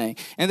or anything,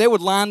 and they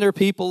would line their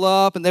people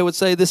up, and they would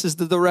say, this is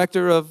the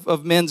director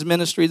of men's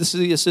ministry, this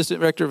is the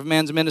assistant director of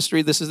men's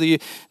ministry, this is the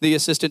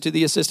assistant to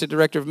the assistant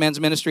director of men's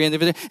ministry, and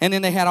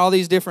then they had all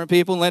these different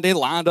people, and they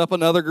lined up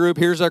another group.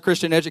 Here's our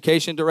Christian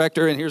education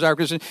director, and here's our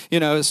Christian,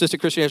 assistant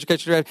Christian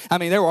education. I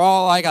mean, they were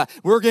all like,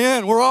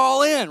 we're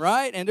all in,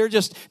 right? And they're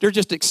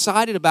just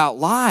excited about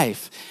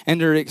life,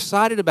 and they're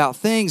excited about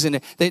things,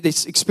 and they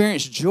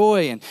experience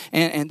joy,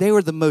 and they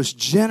were the most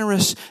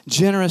generous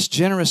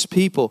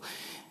people.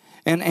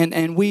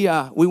 And we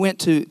went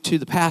to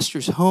the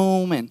pastor's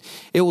home, and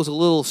it was a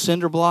little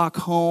cinder block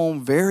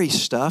home, very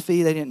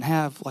stuffy. They didn't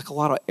have like a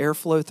lot of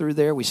airflow through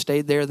there. We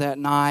stayed there that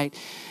night,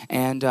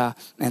 and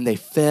they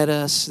fed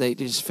us. They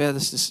just fed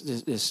us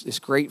this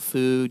great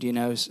food, you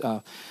know,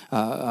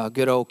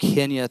 good old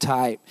Kenya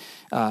type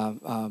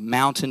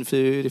mountain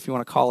food, if you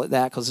want to call it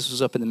that, because this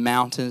was up in the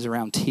mountains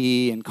around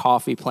tea and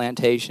coffee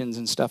plantations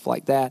and stuff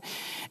like that,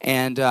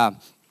 and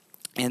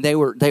they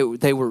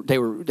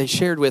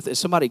shared with us.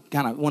 Somebody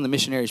one of the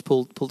missionaries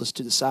pulled us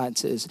to the side and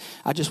says,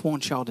 I just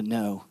want y'all to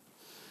know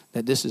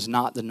that this is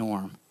not the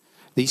norm.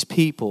 These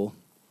people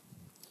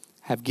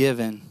have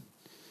given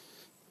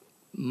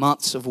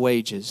months of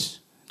wages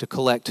to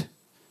collect,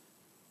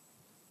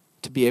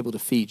 to be able to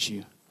feed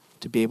you,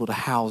 to be able to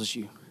house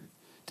you,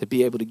 to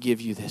be able to give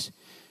you this.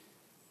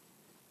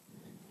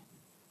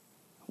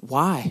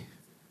 Why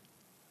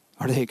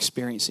are they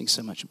experiencing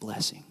so much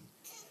blessing?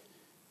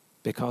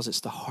 Because it's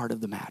the heart of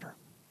the matter.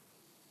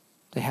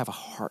 They have a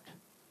heart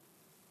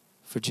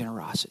for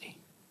generosity.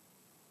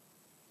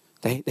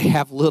 They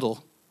have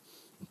little,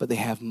 but they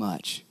have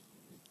much.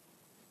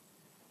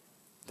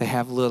 They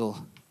have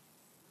little,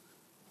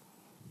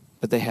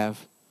 but they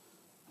have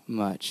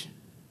much.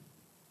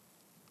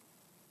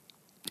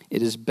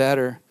 It is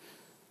better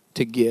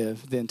to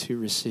give than to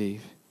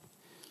receive.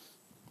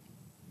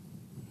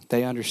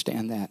 They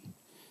understand that.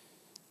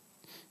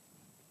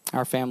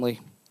 Our family,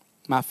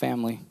 my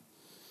family,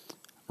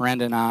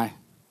 Miranda and I,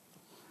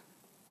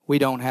 we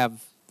don't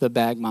have the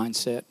bag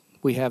mindset.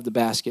 We have the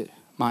basket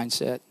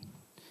mindset.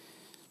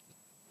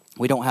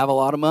 We don't have a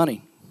lot of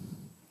money,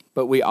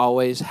 but we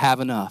always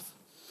have enough.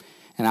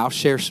 And I'll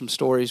share some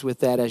stories with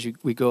that as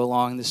we go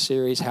along this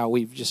series, how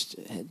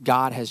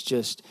God has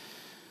just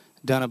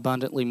done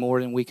abundantly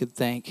more than we could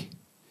think,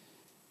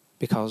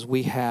 because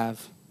we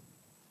have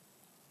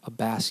a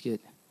basket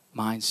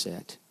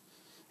mindset,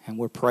 and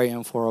we're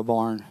praying for a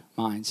barn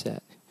mindset.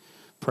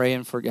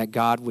 Praying for that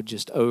God would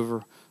just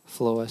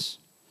overflow us.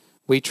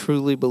 We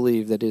truly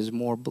believe that it is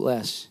more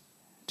blessed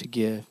to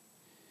give,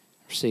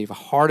 receive. A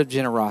heart of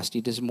generosity,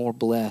 it is more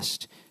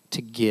blessed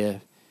to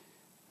give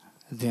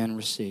than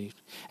receive.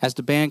 As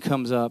the band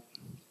comes up,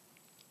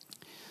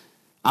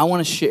 I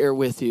want to share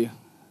with you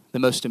the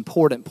most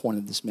important point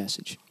of this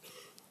message.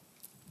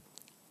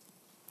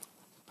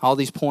 All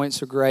these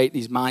points are great,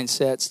 these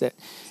mindsets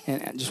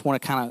and I just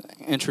want to kind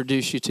of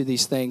introduce you to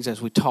these things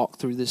as we talk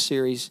through this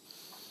series.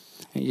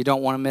 And you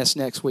don't want to miss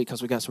next week,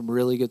 because we got some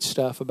really good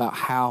stuff about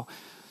how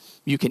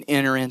you can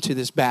enter into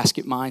this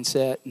basket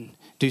mindset and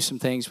do some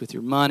things with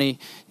your money.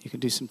 You can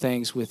do some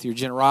things with your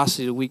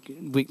generosity the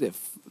week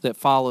that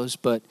follows.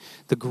 But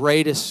the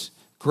greatest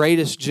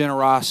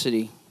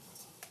generosity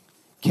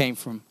came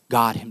from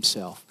God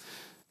himself.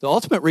 The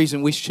ultimate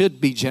reason we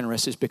should be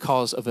generous is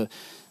because of an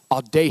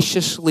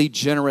audaciously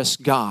generous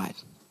God.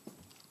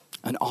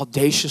 An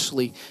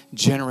audaciously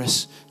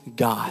generous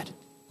God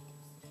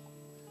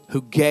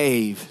who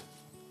gave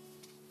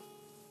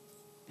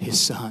his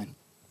son.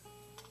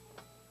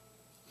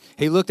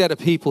 He looked at a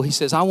people, he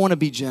says, I want to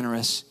be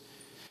generous.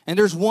 And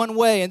there's one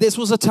way, and this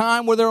was a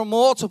time where there were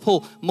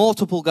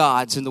multiple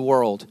gods in the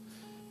world.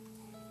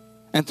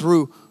 And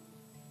through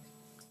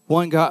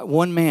one God,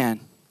 one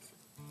man,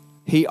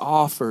 he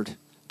offered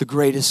the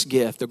greatest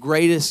gift, the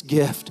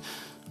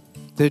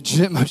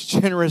most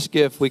generous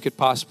gift we could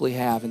possibly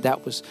have, and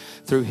that was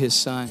through his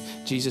son,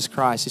 Jesus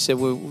Christ. He said,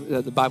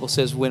 the Bible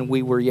says, when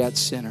we were yet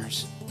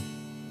sinners,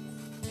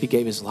 he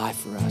gave his life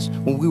for us.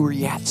 When we were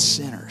yet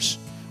sinners,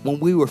 when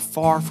we were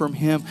far from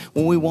him,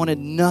 when we wanted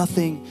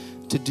nothing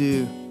to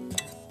do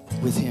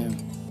with him,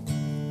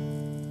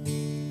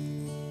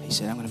 he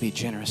said, I'm going to be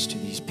generous to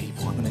these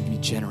people. I'm going to be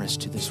generous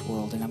to this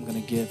world, and I'm going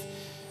to give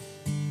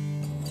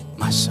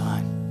my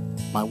son,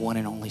 my one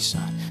and only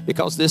son.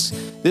 Because this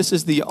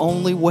is the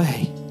only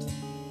way.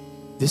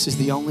 This is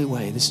the only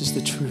way. This is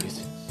the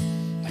truth.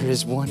 There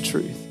is one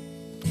truth.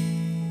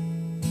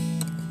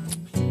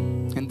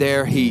 And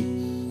there he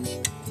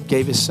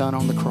gave his son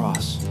on the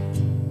cross.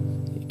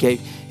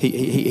 He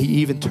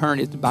even turned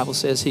it. The Bible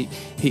says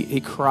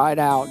he cried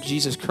out.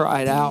 Jesus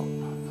cried out,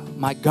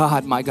 my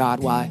God,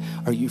 why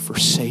are you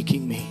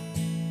forsaking me?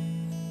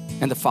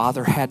 And the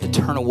Father had to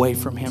turn away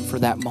from him for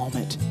that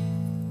moment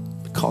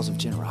because of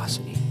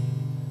generosity.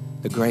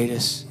 The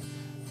greatest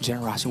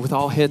generosity. With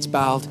all heads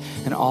bowed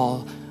and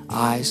all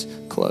eyes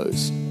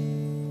closed.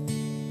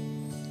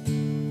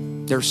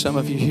 There's some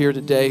of you here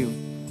today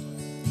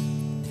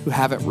who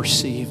haven't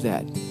received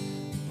that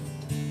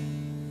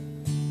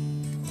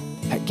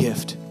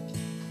gift.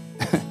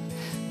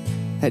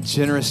 That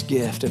generous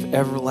gift of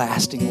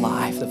everlasting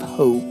life, of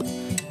hope.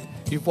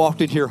 You've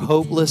walked in here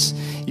hopeless.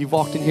 You've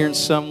walked in here in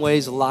some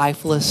ways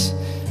lifeless,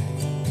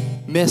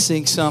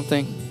 missing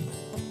something.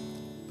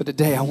 But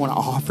today I want to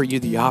offer you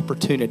the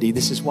opportunity.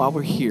 This is why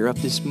we're here up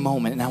this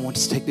moment, and I want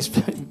to take this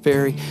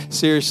very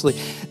seriously.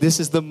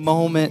 This is the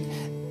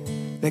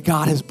moment that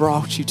God has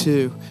brought you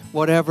to.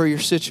 Whatever your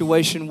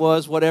situation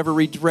was, whatever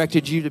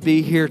redirected you to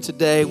be here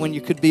today, when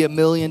you could be a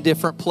million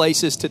different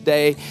places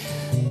today,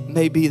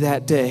 may be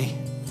that day.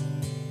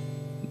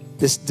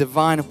 This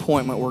divine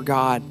appointment where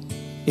God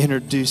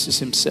introduces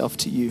himself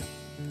to you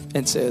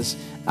and says,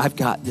 I've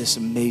got this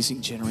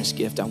amazing, generous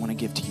gift I want to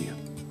give to you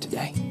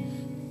today.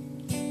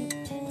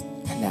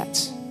 And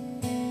that's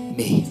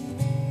me.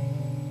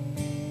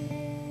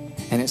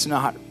 And it's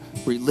not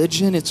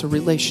religion, it's a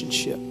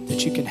relationship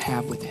that you can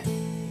have with him.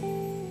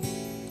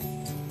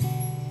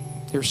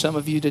 There are some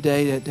of you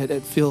today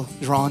that feel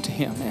drawn to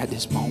him at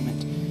this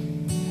moment.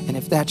 And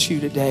if that's you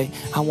today,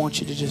 I want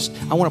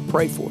to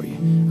pray for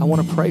you. I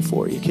want to pray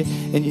for you.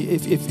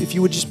 If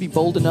you would just be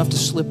bold enough to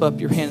slip up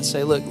your hand and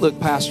say, look,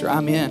 Pastor,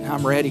 I'm in.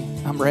 I'm ready.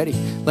 I'm ready.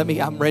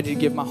 I'm ready to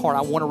give my heart.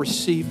 I want to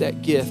receive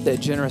that gift,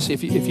 that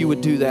generosity. If you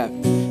would do that,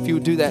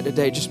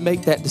 today, just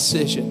make that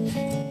decision.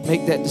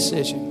 Make that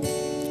decision.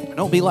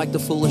 Don't be like the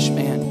foolish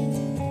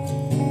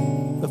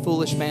man. The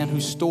foolish man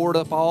who stored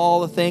up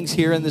all the things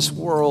here in this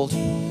world.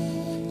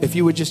 If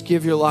you would just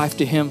give your life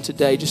to him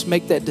today, just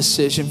make that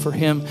decision for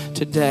him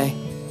today,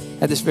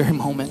 at this very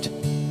moment.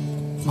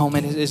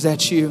 Is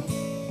that you?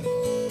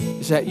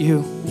 Is that you?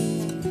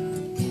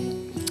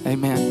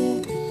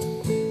 Amen.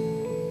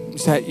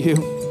 Is that you?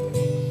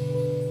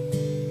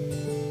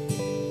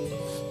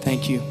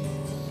 Thank you.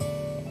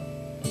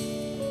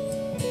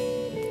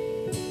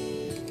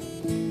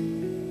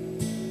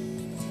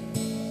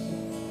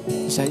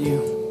 Is that you?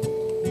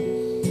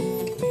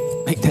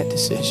 Make that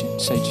decision.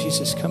 Say,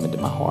 Jesus, come into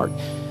my heart.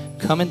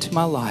 Come into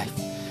my life.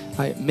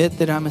 I admit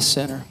that I'm a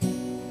sinner.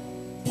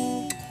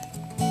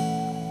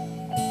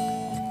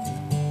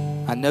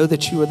 I know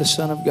that you are the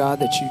Son of God,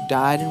 that you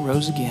died and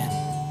rose again.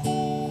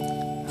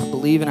 I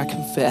believe and I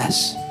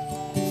confess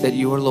that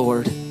you are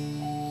Lord.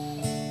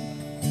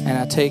 And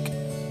I take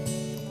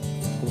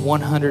a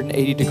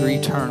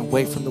 180-degree turn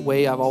away from the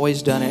way I've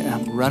always done it, and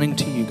I'm running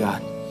to you,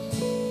 God.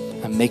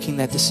 I'm making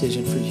that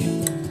decision for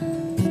you.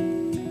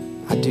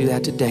 I do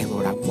that today,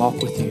 Lord. I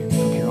walk with you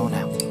from here on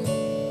out.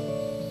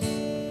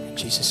 In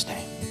Jesus'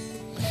 name.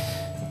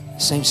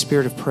 Same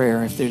spirit of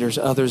prayer. If there's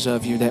others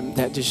of you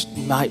that just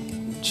might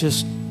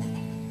just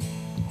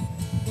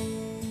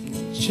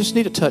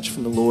need a touch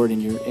from the Lord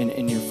in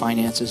your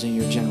finances and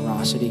your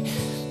generosity,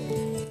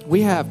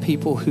 we have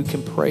people who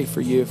can pray for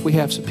you. If we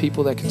have some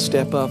people that can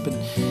step up, and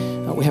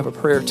we have a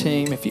prayer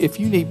team. If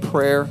you need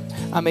prayer,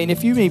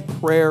 if you need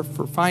prayer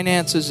for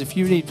finances, if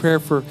you need prayer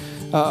for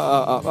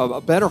a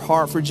better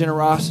heart for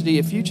generosity,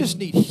 if you just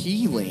need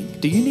healing,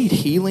 do you need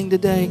healing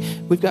today?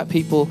 We've got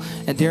people,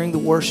 and during the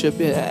worship,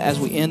 as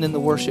we end in the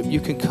worship, you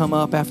can come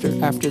up after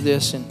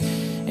this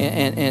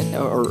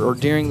or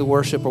during the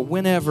worship or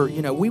whenever.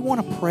 We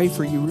want to pray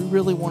for you. We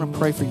really want to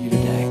pray for you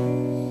today.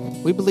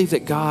 We believe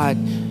that God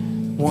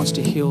wants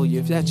to heal you.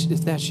 If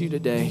that's you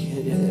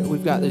today,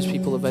 we've got those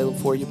people available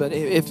for you. But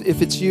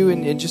if it's you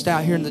and just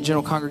out here in the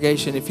general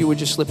congregation, if you would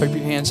just slip up your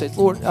hand and say,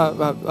 Lord,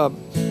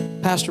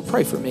 Pastor,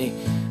 pray for me.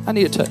 I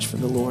need a touch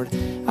from the Lord.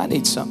 I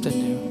need something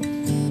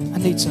new. I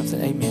need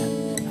something. Amen.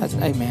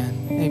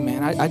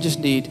 Amen.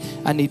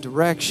 I need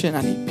direction.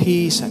 I need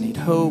peace. I need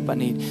hope. I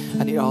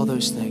need all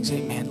those things.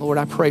 Amen. Lord,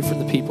 I pray for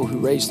the people who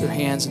raised their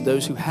hands and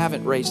those who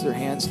haven't raised their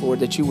hands, Lord,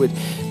 that you would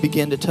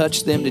begin to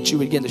touch them, that you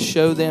would begin to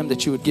show them,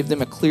 that you would give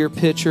them a clear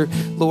picture,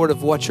 Lord,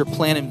 of what your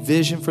plan and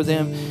vision for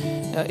them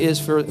is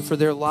for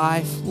their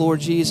life,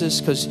 Lord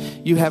Jesus, because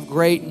you have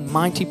great and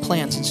mighty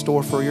plans in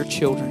store for your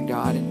children,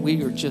 God, and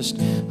we are just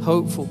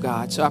hopeful,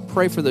 God. So I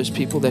pray for those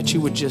people that you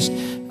would just,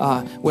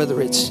 whether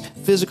it's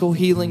physical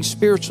healing,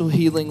 spiritual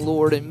healing,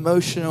 Lord,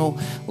 emotional,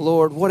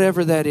 Lord,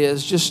 whatever that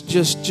is,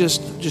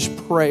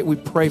 just pray. We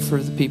pray for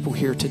the people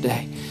here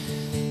today.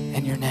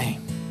 In your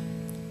name,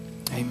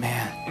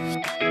 amen.